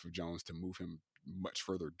me off of Jones to move him much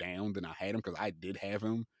further down than I had him, because I did have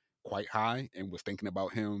him quite high and was thinking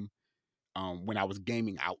about him when I was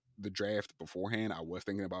gaming out the draft beforehand. I was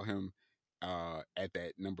thinking about him at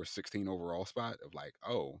that number 16 overall spot of like,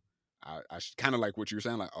 oh, I should kind of like what you were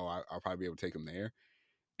saying, like, oh, I'll probably be able to take him there.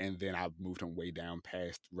 And then I moved him way down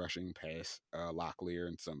past rushing, past Locklear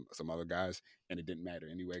and some other guys, and it didn't matter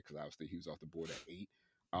anyway because obviously he was off the board at 8.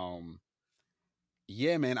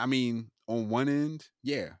 Yeah, man. I mean, on one end,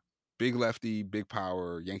 yeah, big lefty, big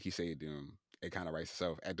power, Yankee Stadium. It kind of writes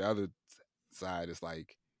itself. At the other side, it's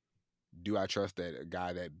like, do I trust that a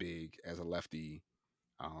guy that big as a lefty,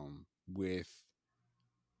 with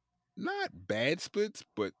not bad splits,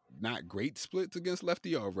 but not great splits against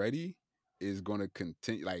lefty already, is going to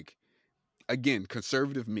continue? Like, again,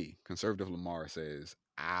 conservative Lamar says,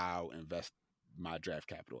 I'll invest my draft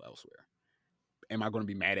capital elsewhere. Am I going to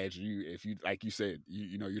be mad at you if you, like you said,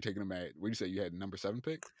 you're taking him at, what did you say, you had number 7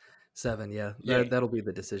 pick? 7, yeah. Yeah. That'll be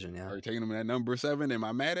the decision, yeah. Are you taking him at number 7? Am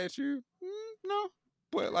I mad at you? No,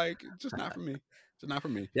 but like, just not for me. Just not for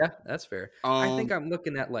me. Yeah, that's fair. I think I'm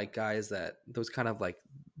looking at like guys that those kind of like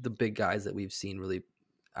the big guys that we've seen really.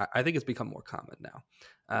 I think it's become more common now.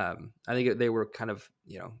 I think they were kind of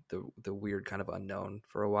the weird kind of unknown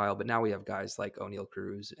for a while, but now we have guys like O'Neal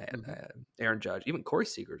Cruz and Aaron Judge, even Corey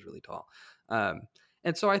Seager is really tall,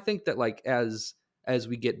 and so I think that like as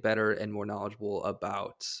we get better and more knowledgeable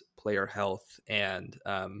about player health and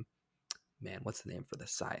man, what's the name for the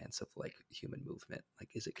science of like human movement? Like,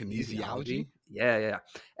 is it kinesiology? Yeah.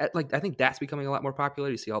 Like, I think that's becoming a lot more popular.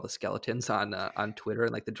 You see all the skeletons on Twitter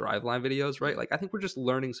and like the driveline videos, right? Like, I think we're just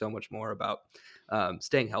learning so much more about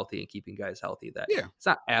staying healthy and keeping guys healthy that it's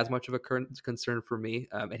not as much of a current concern for me.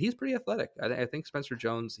 And he's pretty athletic. I think Spencer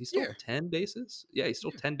Jones, he's still 10 bases. Yeah, he's still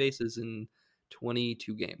 10 bases in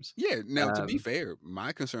 22 games. Yeah. Now, to be fair,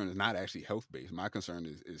 my concern is not actually health based. My concern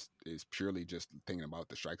is purely just thinking about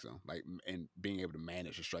the strike zone, like, and being able to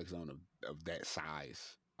manage the strike zone of that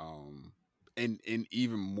size. And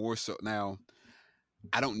even more so now,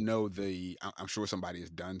 I don't know I'm sure somebody has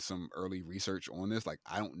done some early research on this. Like,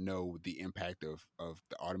 I don't know the impact of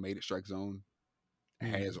the automated strike zone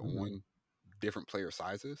has on different player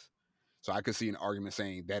sizes. So I could see an argument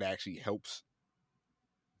saying that actually helps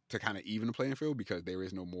to kind of even the playing field, because there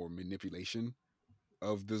is no more manipulation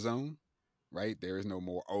of the zone, right? There is no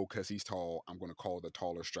more, oh, because he's tall, I'm going to call the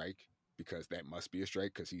taller strike because that must be a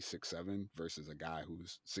strike because he's 6'7" versus a guy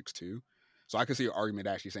who's 6'2". So I could see an argument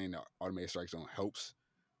actually saying the automated strike zone helps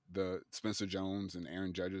the Spencer Jones and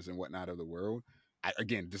Aaron Judges and whatnot of the world.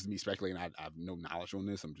 Again, this is me speculating. I have no knowledge on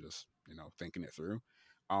this. I'm just, thinking it through.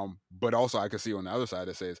 But also I could see on the other side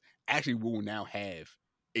that says, actually, we will now have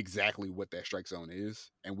exactly what that strike zone is,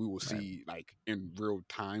 and we will see, like, in real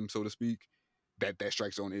time, so to speak, that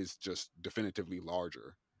strike zone is just definitively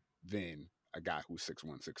larger than a guy who's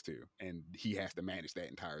 6'1", 6'2", and he has to manage that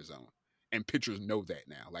entire zone. And pitchers know that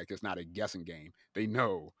now. Like, it's not a guessing game. They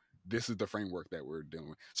know this is the framework that we're dealing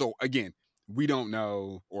with. So again, we don't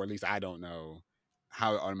know, or at least I don't know,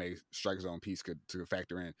 how the automated strike zone piece could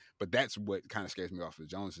factor in. But that's what kind of scares me off of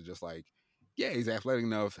Jones. Is just like, yeah, he's athletic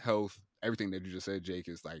enough, health, everything that you just said, Jake,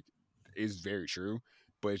 is very true.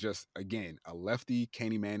 But it's just, again, a lefty,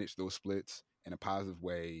 can he manage those splits in a positive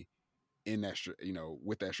way in that,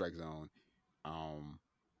 with that strike zone?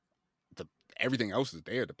 The everything else is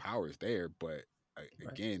there, the power is there, but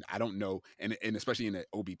again, I don't know, and especially in the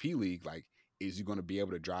OBP league, like, is he going to be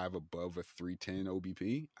able to drive above a 310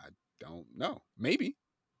 OBP? I don't know. Maybe,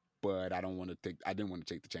 but I didn't want to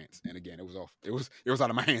take the chance. And again, it was out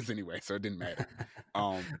of my hands anyway, so it didn't matter.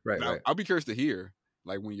 Right. I'll be curious to hear,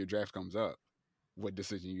 like, when your draft comes up, what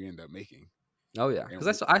decision you end up making. Oh yeah, And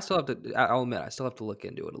because I still have to. I'll admit I still have to look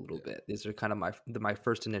into it a little yeah, bit. These are kind of my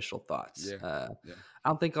first initial thoughts. yeah, yeah, I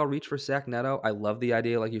don't think I'll reach for Sack Neto. I love the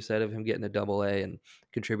idea, like you said, of him getting a double A and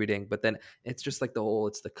contributing, but then it's just like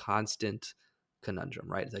it's the constant conundrum,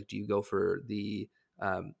 right? It's like, do you go for the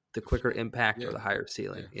quicker floor. impact or Yeah, the higher yeah,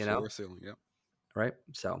 ceiling? floor ceiling. Yep. Right?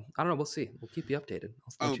 So I don't know. We'll see. We'll keep you updated.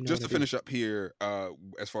 I'll let you know Just what I to do. finish up here,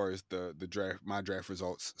 as far as the draft, my draft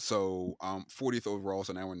results. So, 40th overall.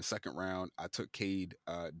 So now we're in the second round. I took Cade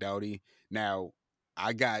Doughty. Now,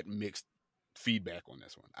 I got mixed feedback on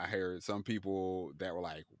this one. I heard some people that were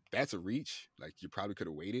like, "That's a reach. Like you probably could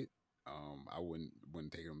have waited. I wouldn't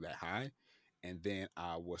take him that high." And then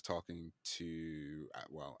I was talking to,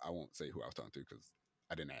 well, I won't say who I was talking to because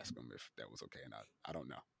I didn't ask them if that was okay, and I don't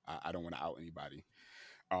know. I don't want to out anybody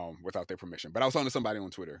without their permission. But I was talking to somebody on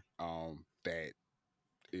Twitter that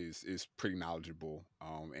is pretty knowledgeable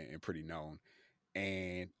and pretty known.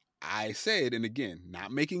 And I said, and again,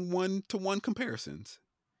 not making one-to-one comparisons,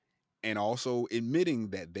 and also admitting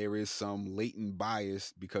that there is some latent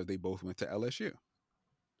bias because they both went to LSU.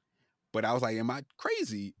 But I was like, am I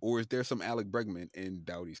crazy, or is there some Alec Bregman in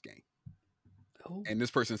Doughty's game? Oh, And this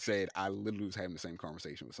person said, I literally was having the same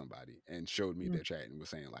conversation with somebody and showed me their chat and was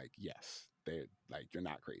saying, like, yes, they're like, you're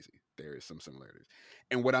not crazy. There is some similarities.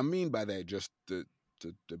 And what I mean by that, just to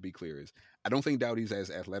be clear, is I don't think Doughty's as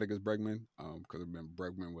athletic as Bregman, because remember,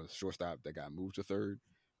 Bregman was shortstop that got moved to third.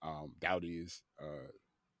 Doughty is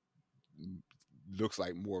looks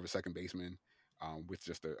like more of a second baseman with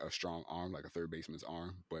just a strong arm, like a third baseman's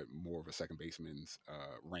arm, but more of a second baseman's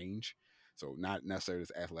range. So not necessarily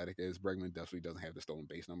as athletic as Bregman. Definitely doesn't have the stolen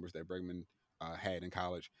base numbers that Bregman had in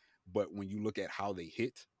college. But when you look at how they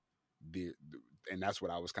hit, and that's what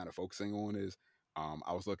I was kind of focusing on is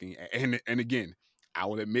I was looking at, and again, I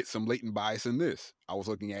will admit some latent bias in this. I was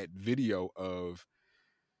looking at video of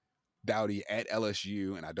Doughty at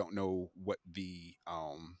LSU, and I don't know what the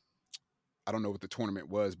tournament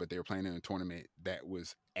was, but they were playing in a tournament that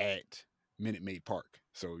was at Minute Maid Park.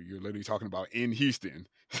 So you're literally talking about in Houston.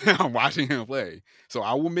 I'm watching him play. So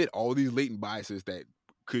I will admit all these latent biases that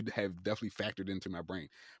could have definitely factored into my brain.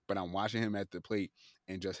 But I'm watching him at the plate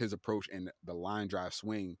and just his approach and the line drive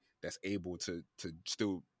swing that's able to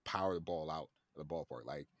still power the ball out of the ballpark.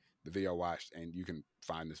 Like the video I watched, and you can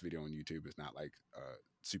find this video on YouTube. It's not like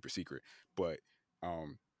super secret, but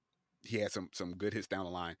um, he had some good hits down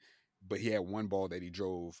the line, but he had one ball that he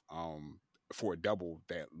drove for a double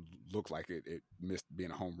that looked like it missed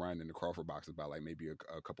being a home run in the Crawford box about like maybe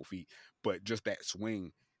a couple feet. But just that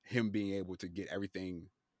swing, him being able to get everything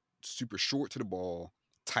super short to the ball,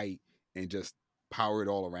 tight, and just power it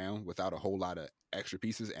all around without a whole lot of extra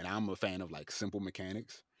pieces. And I'm a fan of like simple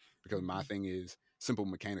mechanics because my thing is simple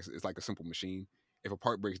mechanics is like a simple machine. If a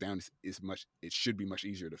part breaks down, it should be much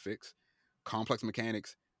easier to fix. Complex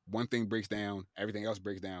mechanics, one thing breaks down, everything else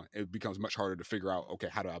breaks down. It becomes much harder to figure out, okay,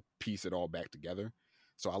 how do I piece it all back together?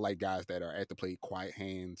 So I like guys that are at the plate, quiet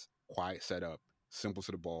hands, quiet setup, simple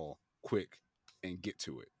to the ball, quick, and get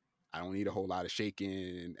to it. I don't need a whole lot of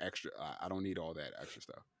shaking, extra. I don't need all that extra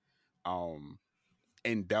stuff. Um,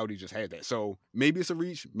 and Doughty just had that. So maybe it's a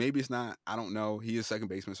reach, maybe it's not. I don't know. He is second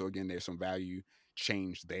baseman, so again, there's some value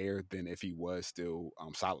change there than if he was still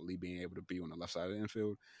solidly being able to be on the left side of the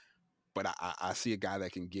infield. But I see a guy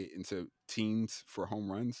that can get into teens for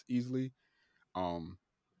home runs easily. Um,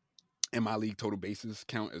 and my league total bases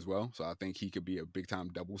count as well. So I think he could be a big time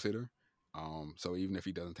doubles hitter. So even if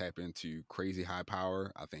he doesn't tap into crazy high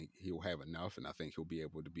power, I think he'll have enough, and I think he'll be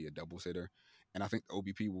able to be a doubles hitter. And I think the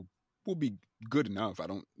OBP will be good enough. I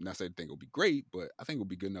don't necessarily think it'll be great, but I think it'll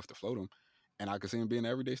be good enough to float him. And I could see him being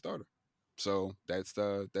an everyday starter. So that's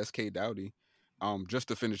Cade Doughty. Just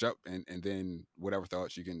to finish up, and then whatever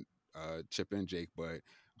thoughts you can chip in, Jake. But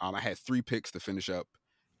I had 3 picks to finish up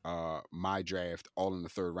my draft all in the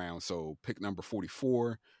third round. So pick number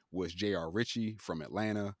 44 was J.R. Ritchie from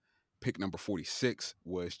Atlanta. Pick number 46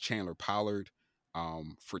 was Chandler Pollard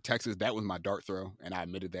for Texas. That was my dart throw, and I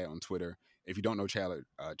admitted that on Twitter. If you don't know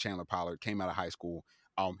Chandler Pollard, came out of high school.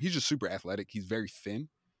 He's just super athletic. He's very thin.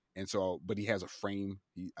 And so, but he has a frame.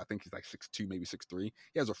 I think he's like 6'2", maybe 6'3".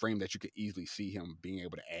 He has a frame that you could easily see him being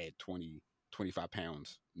able to add 20, 25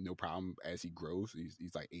 pounds, no problem as he grows.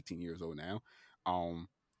 He's like 18 years old now.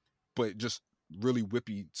 But just really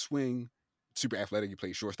whippy swing, super athletic. He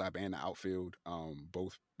plays shortstop and the outfield,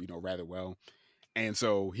 both rather well. And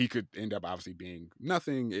so he could end up obviously being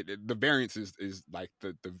nothing. The variance is like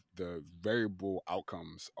the variable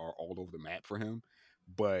outcomes are all over the map for him.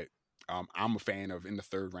 But I'm a fan of in the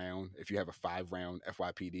third round. If you have a 5 round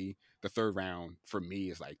FYPD, the third round for me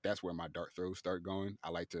is like that's where my dart throws start going. I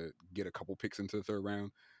like to get a couple picks into the third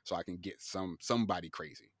round so I can get somebody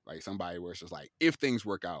crazy, like somebody where it's just like if things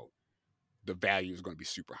work out, the value is going to be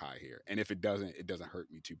super high here, and if it doesn't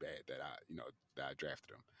hurt me too bad that I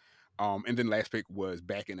drafted him. And then last pick was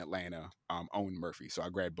back in Atlanta, Owen Murphy. So I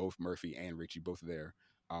grabbed both Murphy and Richie, both of their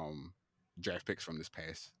um, draft picks from this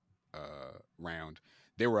past round.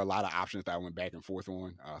 There were a lot of options that I went back and forth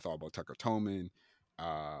on. I thought about Tucker Toman.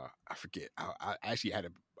 I forget. I actually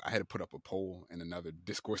had to put up a poll in another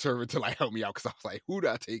Discord server to like help me out because I was like, who do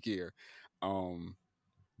I take here?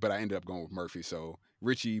 But I ended up going with Murphy. So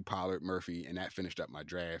Richie, Pollard, Murphy, and that finished up my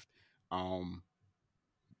draft.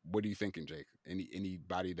 What are you thinking, Jake?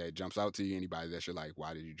 Anybody that jumps out to you? Anybody that you're like,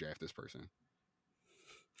 why did you draft this person?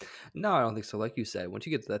 No, I don't think so. Like you said, once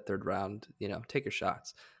you get to that third round, take your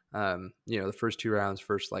shots. The first 2 rounds,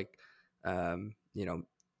 first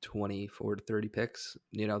 24 to 30 picks,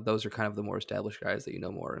 those are kind of the more established guys that you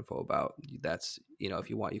know more info about. That's, if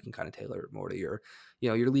you want, you can kind of tailor it more to your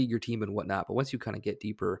league, your team and whatnot. But once you kind of get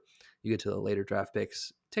deeper, you get to the later draft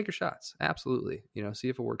picks, take your shots. Absolutely. See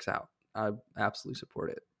if it works out. I absolutely support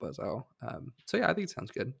it. But so yeah, I think it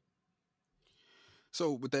sounds good.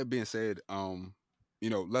 So with that being said,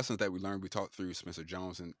 lessons that we learned, we talked through Spencer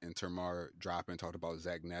Jones and Termar dropping, talked about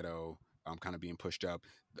Zach Neto kind of being pushed up.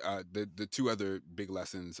 The two other big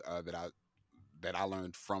lessons that I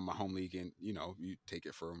learned from my home league, and you take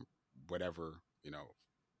it from whatever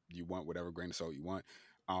you want, whatever grain of salt you want.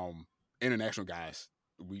 International guys,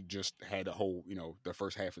 we just had a whole the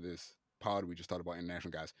first half of this pod we just talked about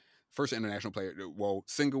international guys. First international player, well,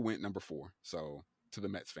 Singer went number 4, so to the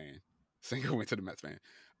Mets fan. Singer went to the Mets fan.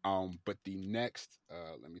 But the next,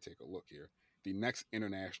 let me take a look here. The next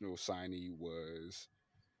international signee was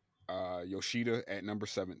Yoshida at number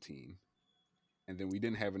 17, and then we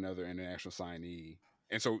didn't have another international signee.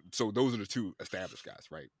 And so those are the two established guys,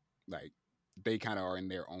 right? Like they kind of are in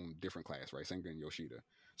their own different class, right? Singer and Yoshida.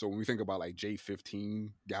 So when we think about like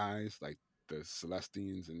J15 guys, like the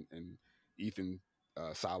Celestines and Ethan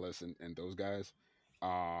Salas and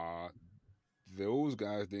uh, those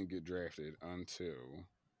guys didn't get drafted until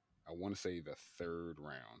I want to say the third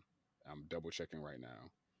round. I'm double checking right now.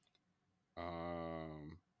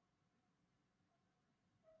 Um,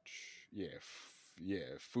 yeah,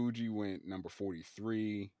 Fuji went number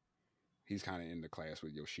 43. He's kind of in the class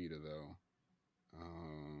with Yoshida though.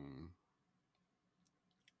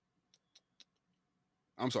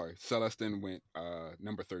 I'm sorry, Celestin went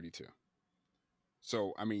number 32.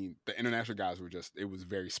 So I mean, the international guys were just it was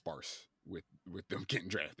very sparse with them getting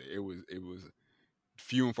drafted. It was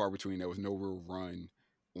few and far between. There was no real run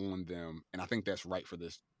on them, and I think that's right for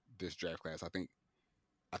this draft class. I think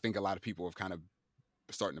a lot of people have kind of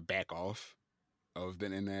starting to back off of the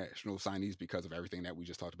international signees because of everything that we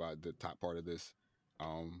just talked about. The top part of this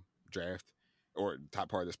draft or top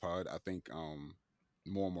part of this pod. I think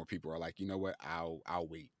more and more people are like, you know what, I'll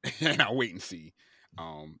wait and I'll wait and see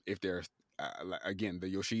if there's again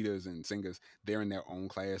the Yoshidas and Singas. They're in their own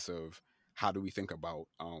class of how do we think about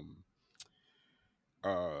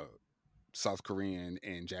uh South Korean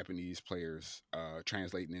and Japanese players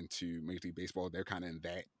translating into Major League Baseball. They're kind of in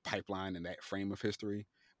that pipeline and that frame of history.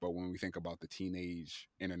 But when we think about the teenage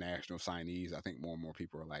international signees, I think more and more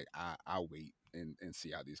people are like, I'll wait and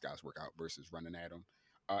see how these guys work out versus running at them.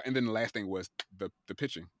 And then the last thing was the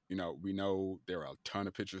pitching. We know there are a ton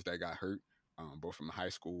of pitchers that got hurt, both from the high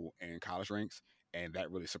school and college ranks, and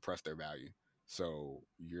that really suppressed their value. So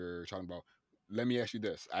you're talking about. Let me ask you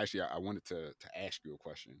this. Actually, I wanted to ask you a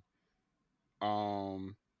question.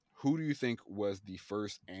 Um, who do you think was the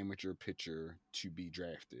first amateur pitcher to be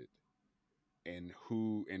drafted, and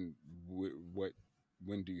what?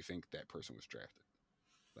 When do you think that person was drafted?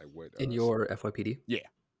 Like what? In your FYPD? Yeah.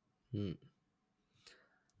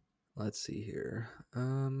 Let's see here.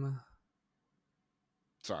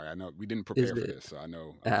 Sorry, I know we didn't prepare for this, so I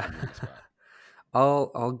know I'm on the spot.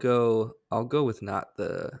 I'll go with not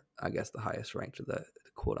the the highest ranked or the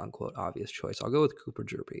quote unquote obvious choice. I'll go with Cooper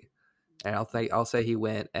Jerby, and I'll say he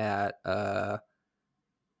went at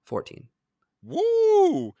 14.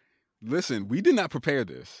 Woo! Listen, we did not prepare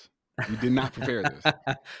this. We did not prepare this.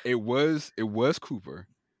 It was Cooper.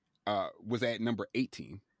 Was at number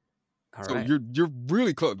 18. All so right. you're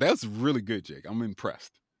really close. That's really good, Jake. I'm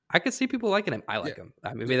impressed. I could see people liking him. I like him.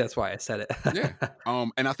 Maybe that's why I said it. Yeah.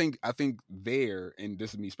 And I think there, and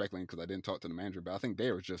this is me speculating because I didn't talk to the manager, but I think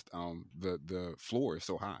there was just the floor is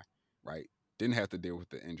so high, right? Didn't have to deal with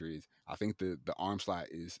the injuries. I think the arm slot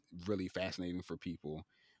is really fascinating for people.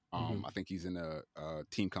 Hmm. I think he's in a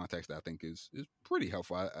team context that I think is pretty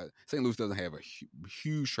helpful. St. Louis doesn't have a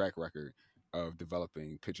huge track record of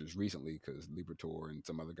developing pitchers recently because Liberatore and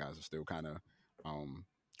some other guys are still kind of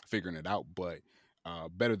figuring it out, but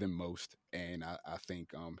better than most. And I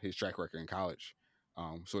think his track record in college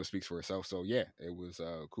sort of speaks for itself. So yeah, it was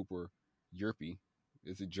Cooper Yerpy.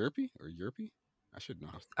 Is it Jerpy or Yerpy? I should know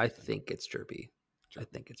how to I say that. think it's Chirpy. I Jerpy.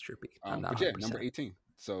 think it's Chirpy. I'm not But yeah, number 100%. 18.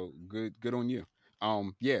 So good on you.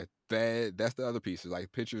 Yeah, that's the other piece.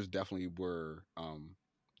 Like pitchers definitely were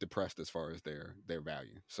depressed as far as their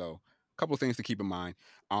value. So a couple of things to keep in mind.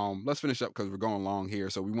 Let's finish up because we're going long here.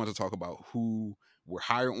 So we want to talk about who we're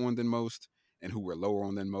higher on than most and who we're lower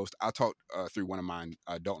on than most. I talked through one of mine.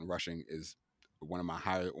 Dalton Rushing is one of my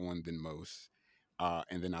higher on than most.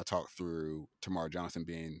 And then I talked through Tamar Johnson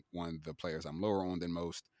being one of the players I'm lower on than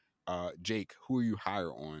most. Jake, who are you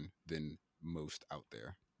higher on than most out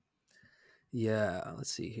there? Yeah,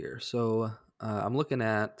 let's see here. So I'm looking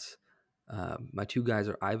at my two guys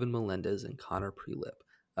are Ivan Melendez and Connor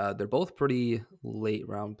Prelip. They're both pretty late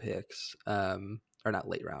round picks, or not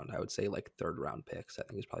late round. I would say like third round picks. I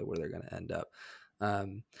think is probably where they're going to end up.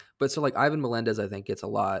 But so like Ivan Melendez, I think gets a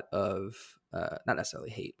lot of not necessarily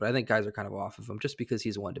hate, but I think guys are kind of off of him just because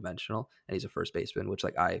he's one dimensional and he's a first baseman, which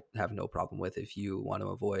like I have no problem with. If you want to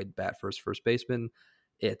avoid bat first baseman,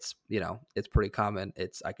 it's it's pretty common.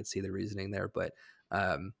 I could see the reasoning there, but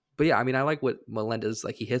yeah, I mean I like what Melendez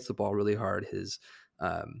like. He hits the ball really hard. His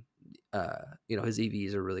um his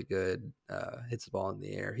EVs are really good. Hits the ball in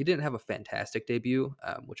the air. He didn't have a fantastic debut,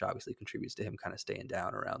 which obviously contributes to him kind of staying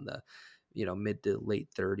down around the mid to late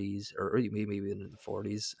 30s or maybe even in the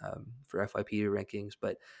 40s for FYP rankings.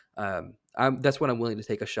 But that's what I'm willing to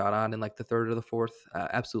take a shot on in like the third or the fourth.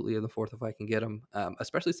 Absolutely in the fourth if I can get him.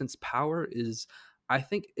 Especially since power is, I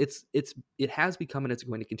think it has become and it's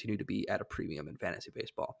going to continue to be at a premium in fantasy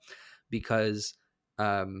baseball because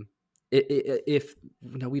um, if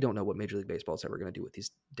we don't know what Major League Baseball is ever going to do with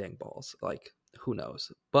these dang balls. Like who knows?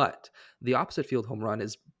 But the opposite field home run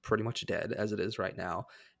is pretty much dead as it is right now,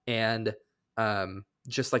 and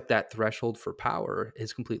just like that threshold for power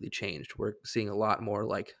has completely changed. We're seeing a lot more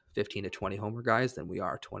like 15 to 20 homer guys than we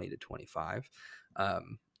are 20 to 25.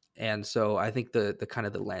 And so I think the kind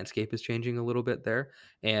of the landscape is changing a little bit there.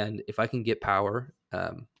 And if I can get power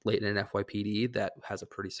late in an FYPD that has a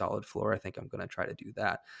pretty solid floor, I think I'm going to try to do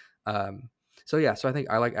that. So yeah, so I think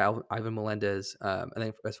I like Ivan Melendez. And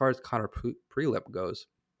then as far as Connor Prelip goes,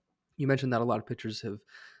 you mentioned that a lot of pitchers have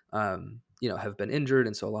been injured,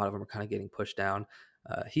 and so a lot of them are kind of getting pushed down.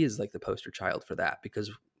 He is like the poster child for that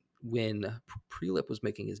because when Prelip was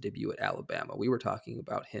making his debut at Alabama, we were talking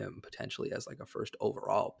about him potentially as like a first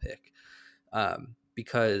overall pick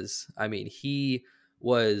because I mean he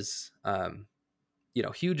was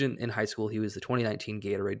huge in high school. He was the 2019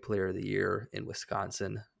 Gatorade Player of the Year in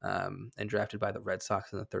Wisconsin and drafted by the Red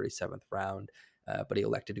Sox in the 37th round. But he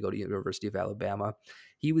elected to go to University of Alabama.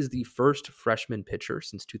 He was the first freshman pitcher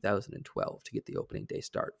since 2012 to get the opening day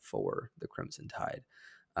start for the Crimson Tide.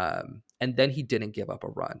 And then he didn't give up a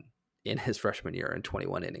run in his freshman year in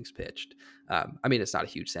 21 innings pitched. I mean, it's not a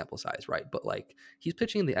huge sample size, right? But like he's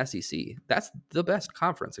pitching in the SEC. That's the best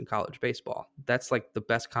conference in college baseball. That's like the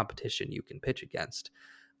best competition you can pitch against.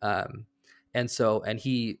 And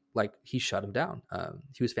he shut him down.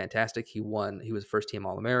 He was fantastic. He won. He was first team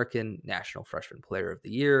All-American, National Freshman Player of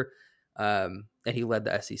the Year. And he led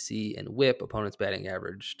the SEC in WHIP, opponent's batting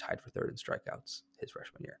average, tied for third in strikeouts his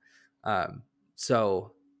freshman year.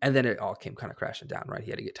 And then it all came kind of crashing down, right? He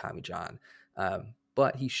had to get Tommy John.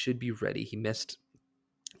 But he should be ready. He missed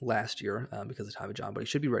last year because of Tommy John, but he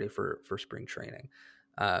should be ready for spring training.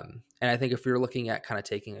 And I think if you're looking at kind of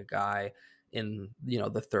taking a guy in,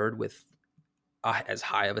 the third with as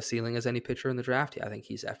high of a ceiling as any pitcher in the draft, I think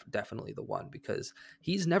he's definitely the one because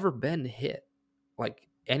he's never been hit like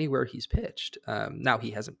anywhere he's pitched. Now he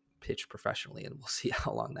hasn't pitched professionally and we'll see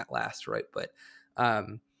how long that lasts. Right. But,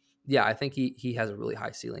 yeah, I think he has a really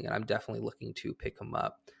high ceiling, and I'm definitely looking to pick him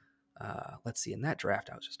up. Let's see, in that draft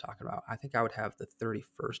I was just talking about, I think I would have the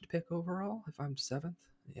 31st pick overall if I'm seventh.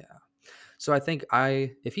 Yeah. So I think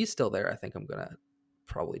if he's still there, I think I'm going to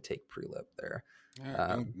probably take Prelip there.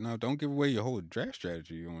 Don't give away your whole draft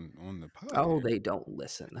strategy on the pod. Oh, here. they don't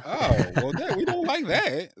listen. Oh, well, we don't like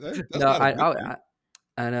that. That's No, not a good thing.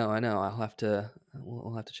 I know.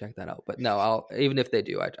 We'll have to check that out. But no, even if they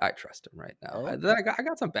do, I trust him right now. Oh, Then I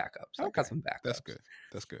got some backups. okay. I got some backups.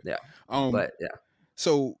 That's good. Yeah. But yeah.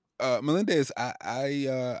 So Melendez,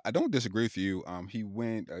 I don't disagree with you. He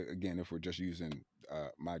went again. If we're just using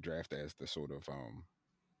my draft as the sort of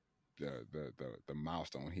the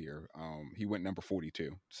milestone here, he went number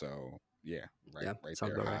 42. So Yeah, Yeah, right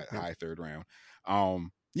sounds there, about right. Yeah. high third round.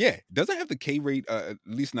 Yeah, doesn't have the K rate, at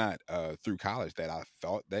least not through college, that I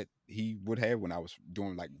thought that he would have when I was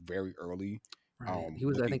doing like very early. Right. He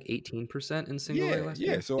was, I Looking, think, 18% in single A yeah, last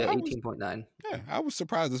yeah. year. So Yeah, I was, 18.9. yeah, I was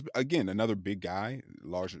surprised. Again, another big guy,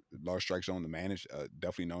 large strike zone to manage,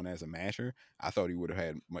 definitely known as a masher. I thought he would have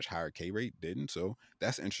had much higher K rate, didn't. So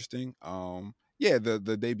that's interesting. Yeah,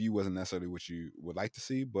 the debut wasn't necessarily what you would like to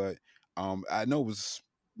see, but I know it was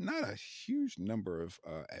not a huge number of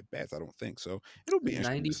at bats. I don't think so. It'll be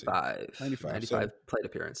interesting to see. 95. 95. So 95 plate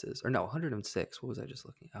appearances. Or no, 106. What was I just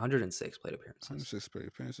looking at? 106 plate appearances. 106 plate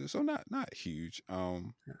appearances, so not huge. Yeah.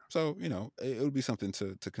 So it'll be something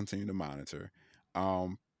to continue to monitor.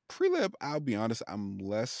 Pre-lip, I'll be honest, I'm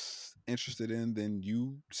less interested in than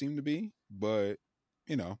you seem to be, but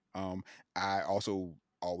I also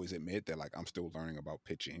always admit that like I'm still learning about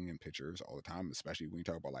pitching and pitchers all the time, especially when you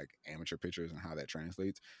talk about like amateur pitchers and how that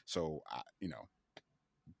translates. So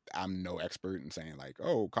I'm no expert in saying like,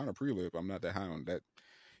 oh, Connor Pre-lip, I'm not that high on that.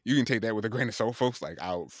 You can take that with a grain of salt, folks. Like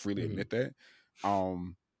I'll freely Mhm. admit that.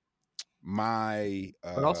 Um, my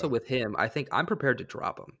But also with him, I think I'm prepared to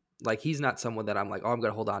drop him. Like he's not someone that I'm like, oh, I'm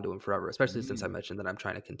going to hold on to him forever. Especially since I mm, mentioned that I'm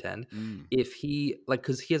trying to contend. mm, If he like,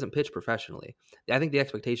 because he hasn't pitched professionally, I think the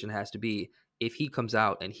expectation has to be if he comes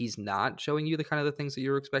out and he's not showing you the kind of the things that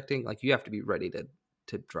you're expecting, like you have to be ready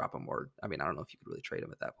to drop him. Or I mean, I don't know if you could really trade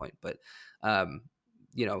him at that point, but um,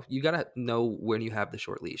 you got to know when you have the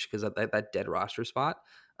short leash because that dead roster spot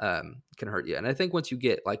can hurt you. And I think once you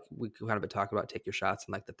get like we kind of been talking about, take your shots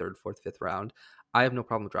in like the third, fourth, fifth round. I have no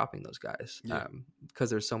problem dropping those guys yeah, because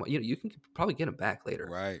there's so much. You can probably get them back later.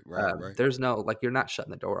 right. There's no like you're not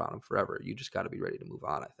shutting the door on them forever. You just got to be ready to move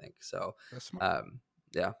on. I think so. That's smart. Um,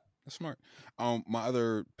 yeah, That's smart. My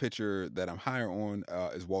other pitcher that I'm higher on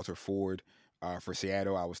is Walter Ford for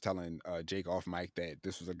Seattle. I was telling Jake off mic that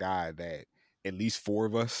this was a guy that at least four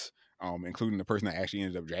of us, including the person that actually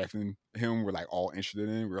ended up drafting him, were like all interested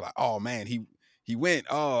in. We were like, oh man, he went.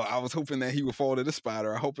 Oh, I was hoping that he would fall to this spot,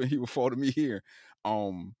 or I hoping he would fall to me here.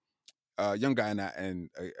 Um, young guy,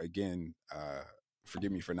 again,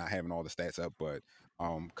 forgive me for not having all the stats up, but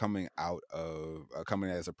coming out of coming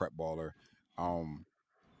as a prep baller, um,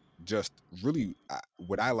 just really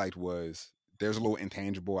what I liked was there's a little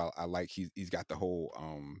intangible. I like he's got the whole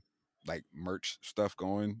like merch stuff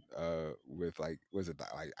going with like was it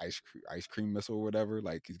like ice cream missile or whatever,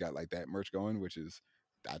 like he's got like that merch going, which is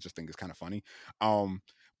I just think is kind of funny.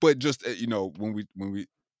 But just when we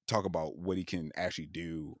talk about what he can actually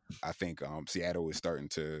do, I think Seattle is starting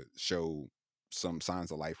to show some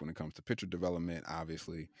signs of life when it comes to pitcher development,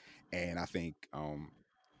 obviously, and I think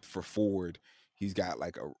for Ford, he's got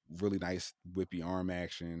like a really nice whippy arm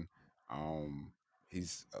action. Um,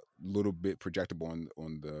 he's a little bit projectable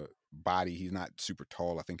on the body. He's not super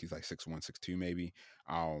tall. I think he's like 6'1", 6'2", maybe.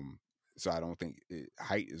 So I don't think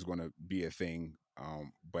height is going to be a thing.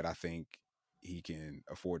 But I think he can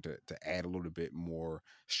afford to add a little bit more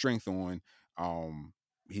strength on. Um,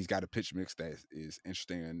 he's got a pitch mix that is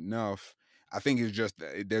interesting enough. I think it's just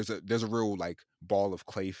there's a real like ball of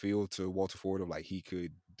clay feel to Walter Ford of like he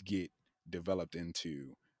could get developed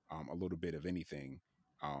into a little bit of anything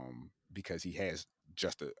because he has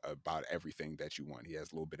just about everything that you want. He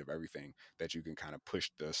has a little bit of everything that you can kind of push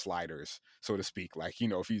the sliders, so to speak. Like,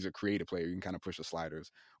 if he's a creative player, you can kind of push the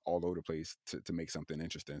sliders all over the place to make something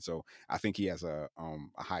interesting. So I think he has a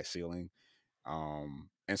high ceiling. And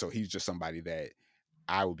so he's just somebody that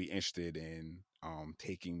I would be interested in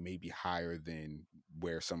taking maybe higher than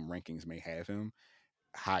where some rankings may have him,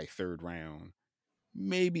 high third round,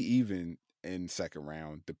 maybe even in second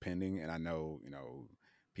round, depending. And I know,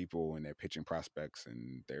 people and their pitching prospects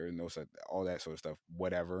and there no such all that sort of stuff,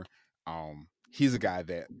 whatever. He's a guy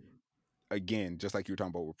that, again, just like you were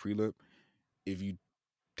talking about with Prelip, if you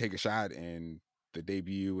take a shot and the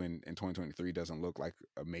debut in 2023 doesn't look like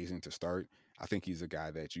amazing to start, I think he's a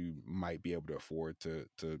guy that you might be able to afford to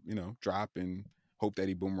drop and hope that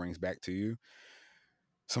he boomerangs back to you.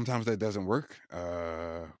 Sometimes that doesn't work.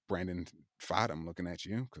 Brandon Fott, I'm looking at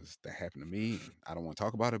you because that happened to me and I don't want to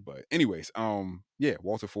talk about it. But anyways, yeah,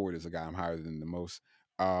 Walter Ford is a guy I'm higher than the most.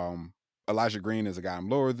 Um, Elijah Green is a guy I'm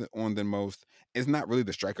lower on than most. It's not really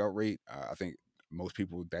the strikeout rate. I think most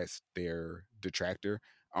people that's their detractor.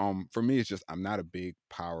 For me, it's just I'm not a big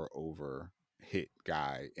power over hit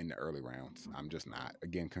guy in the early rounds. I'm just not.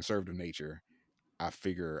 Again, conservative nature. I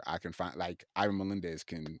figure I can find like Ivan Melendez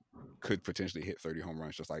could potentially hit 30 home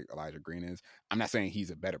runs just like Elijah Green is. I'm not saying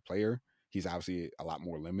he's a better player. He's obviously a lot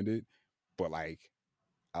more limited, but like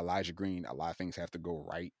Elijah Green, a lot of things have to go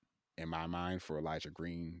right in my mind for Elijah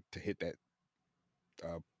Green to hit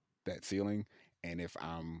uh, that ceiling. And if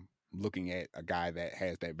I'm looking at a guy that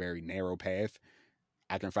has that very narrow path,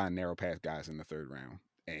 I can find narrow path guys in the third round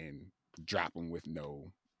and drop them with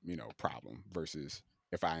no, problem. Versus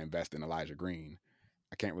if I invest in Elijah Green,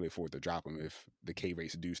 I can't really afford to drop him if the K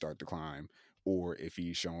rates do start to climb, or if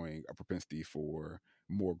he's showing a propensity for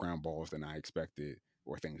more ground balls than I expected,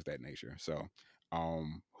 or things of that nature. So,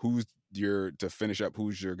 who's to finish up?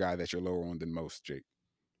 Who's your guy that you're lower on than most, Jake?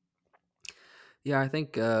 Yeah, I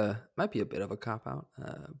think might be a bit of a cop out,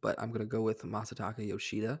 but I'm gonna go with Masataka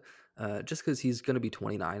Yoshida, just because he's gonna be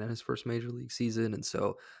 29 in his first major league season, and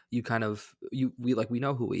so we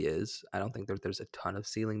know who he is. I don't think there's a ton of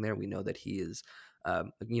ceiling there. We know that he is,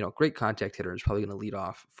 great contact hitter and is probably gonna lead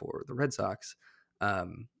off for the Red Sox. But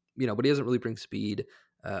he doesn't really bring speed.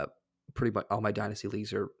 Uh, Pretty much all my dynasty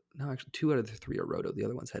leagues are no, actually two out of the three are roto. The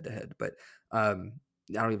other one's head to head, but I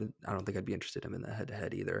don't think I'd be interested in him in the head to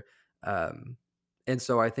head either. Um, and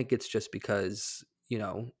so I think it's just because,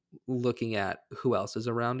 looking at who else is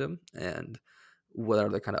around him and what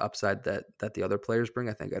other kind of upside that the other players bring,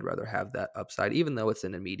 I think I'd rather have that upside, even though it's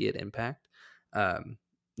an immediate impact.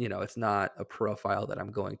 It's not a profile that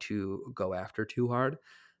I'm going to go after too hard.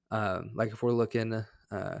 Like if we're looking,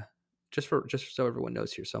 just so everyone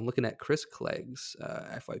knows here, so I'm looking at Chris Clegg's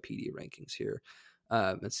FYPD rankings here,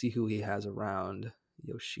 and see who he has around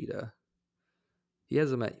Yoshida. He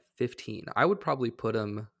has him at 15. I'd probably put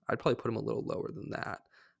him a little lower than that.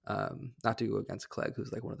 Not to go against Clegg,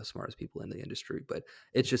 who's like one of the smartest people in the industry, but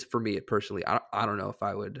it's just for me personally. I don't know if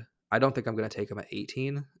I would. I don't think I'm going to take him at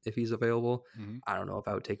 18 if he's available. Mm-hmm. I don't know if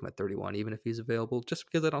I would take him at 31 even if he's available, just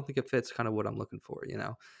because I don't think it fits kind of what I'm looking for.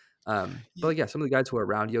 But Yeah. like, yeah, some of the guys who are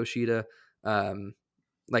around Yoshida, um,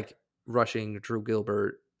 like rushing Drew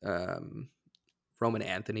Gilbert, Roman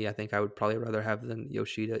Anthony, I think I would probably rather have than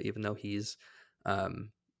Yoshida, even though he's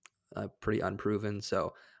um, pretty unproven.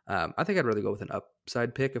 So I think I'd rather go with an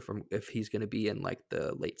upside pick if he's going to be in like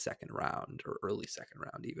the late second round or early second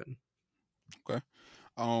round even. Okay.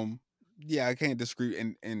 Um, yeah, I can't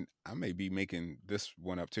disagree, and I may be making this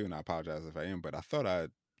one up too, and I apologize if I am, but I thought I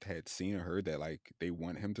had seen or heard that like they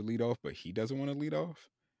want him to lead off, but he doesn't want to lead off,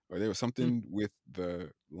 or there was Hmm. something with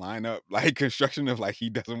the lineup, like construction of like he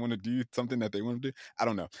doesn't want to do something that they want to do. I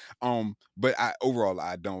don't know. But I overall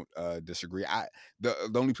I don't disagree.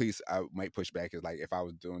 The only place I might push back is like if I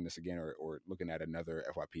was doing this again or looking at another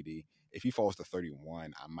FYPD, if he falls to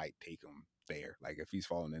 31, I might take him there. Like if he's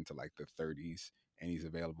falling into like the 30s and he's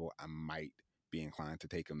available, I might be inclined to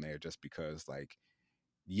take him there just because, like,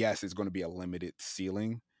 yes, it's going to be a limited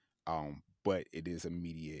ceiling, but it is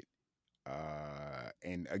immediate.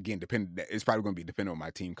 And again, it's probably going to be dependent on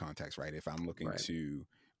my team context, right? If I'm looking Right. to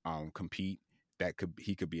compete,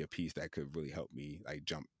 he could be a piece that could really help me like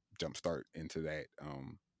jump start into that.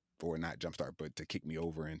 Or not jump start, but to kick me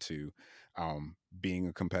over into being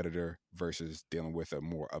a competitor versus dealing with a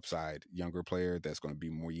more upside younger player that's going to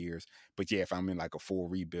be more years. But yeah, if I'm in like a full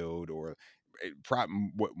rebuild or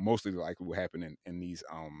what mostly like what happened in these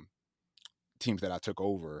teams that I took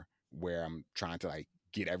over where I'm trying to like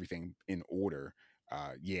get everything in order.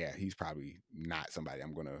 Yeah, he's probably not somebody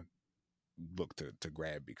I'm gonna look to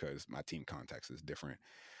grab because my team context is different.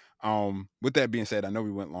 With that being said, I know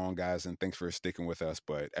we went long, guys, and thanks for sticking with us.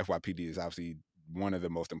 But FYPD is obviously one of the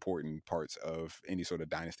most important parts of any sort of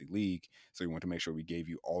dynasty league. So we want to make sure we gave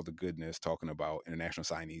you all the goodness talking about international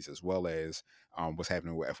signees as well as what's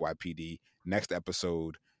happening with FYPD. Next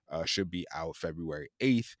episode should be out February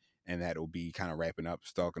 8th, and that'll be kind of wrapping up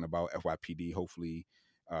talking about FYPD. Hopefully,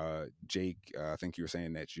 Jake, I think you were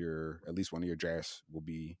saying that at least one of your drafts will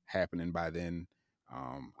be happening by then.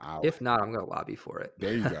 I'll If not, I'm going to lobby for it.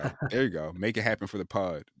 There you go. There you go. Make it happen for the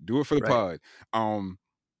pod. Do it for the Right. pod. Um,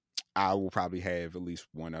 I will probably have at least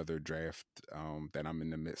one other draft that I'm in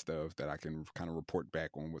the midst of that I can kind of report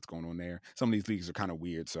back on what's going on there. Some of these leagues are kind of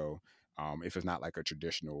weird, so if it's not like a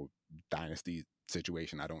traditional dynasty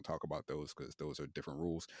situation, I don't talk about those because those are different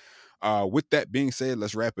rules. With that being said,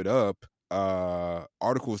 let's wrap it up.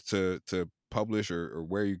 Articles to publish or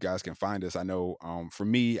where you guys can find us. I know for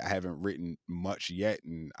me, I haven't written much yet,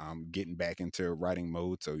 and I'm getting back into writing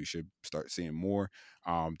mode, so you should start seeing more.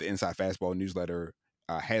 The Inside Fastball newsletter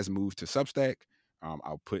has moved to Substack.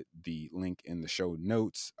 I'll put the link in the show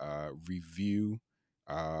notes.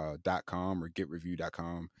 Review.com or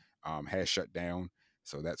getreview.com has shut down.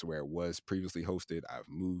 So that's where it was previously hosted. I've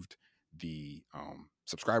moved the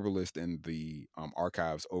subscriber list and the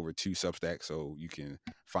archives over to Substack so you can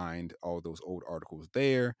find all those old articles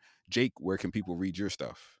there. Jake, where can people read your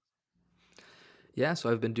stuff? Yeah,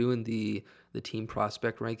 so I've been doing the team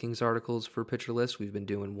prospect rankings articles for Pitcher List. We've been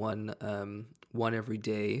doing one every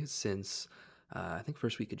day since I think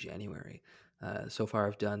first week of January. So far,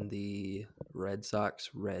 I've done the Red Sox,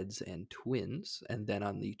 Reds, and Twins. And then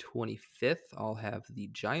on the 25th, I'll have the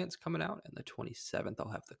Giants coming out. And the 27th,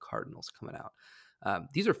 I'll have the Cardinals coming out.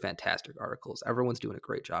 These are fantastic articles. Everyone's doing a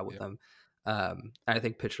great job with them. I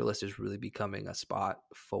think Pitcher List is really becoming a spot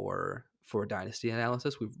for dynasty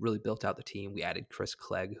analysis. We've really built out the team. We added Chris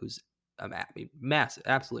Clegg, who's massive,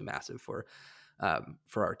 absolutely massive for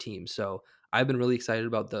our team. So I've been really excited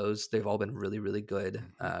about those. They've all been really, really good.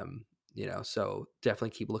 So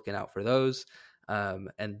definitely keep looking out for those.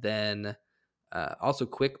 And then also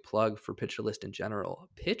quick plug for Pitcher List in general.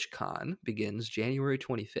 PitchCon begins January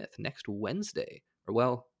 25th, next Wednesday.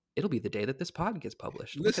 It'll be the day that this pod gets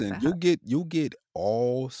published. Listen, you'll get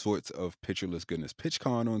all sorts of Pitcher List goodness.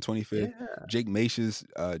 PitchCon on 25th, Jake Maish's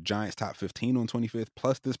Giants Top 15 on 25th,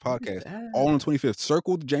 plus this podcast all on 25th.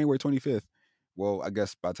 Circled January 25th. Well, I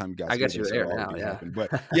guess by the time you guys, I guess you're there now. Yeah, happen.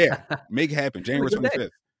 But yeah, make it happen. January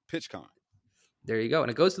 25th, PitchCon. There you go,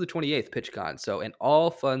 and it goes to the 28th, PitchCon. So, and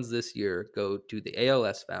all funds this year go to the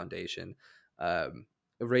ALS Foundation.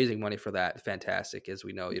 Raising money for that, fantastic. As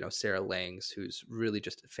we know, Sarah Langs, who's really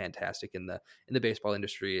just fantastic in the baseball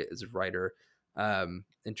industry as a writer and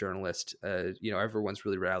journalist. Everyone's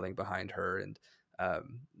really rallying behind her, and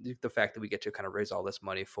the fact that we get to kind of raise all this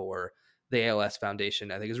money for the ALS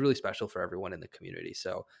Foundation, I think, is really special for everyone in the community.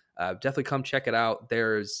 So definitely come check it out.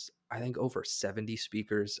 There's, I think, over 70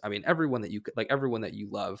 speakers. I mean, everyone that you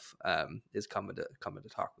love is coming to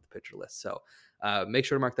talk with the Pitcher List. So make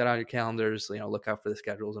sure to mark that on your calendars. Look out for the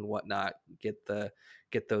schedules and whatnot. Get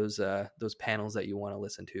those panels that you want to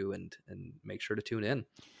listen to, and make sure to tune in.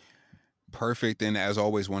 Perfect. And as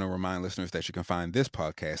always, want to remind listeners that you can find this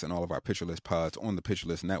podcast and all of our Pitcher List pods on the Pitcher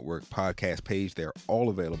List Network podcast page. They're all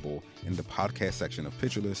available in the podcast section of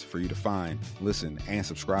Pitcher List for you to find, listen, and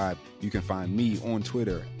subscribe. You can find me on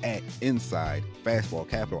Twitter at Inside Fastball,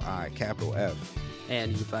 capital I, capital F.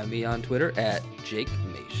 And you can find me on Twitter at Jake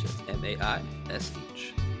Maish,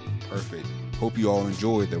 MAISH. Perfect. Hope you all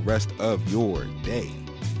enjoy the rest of your day.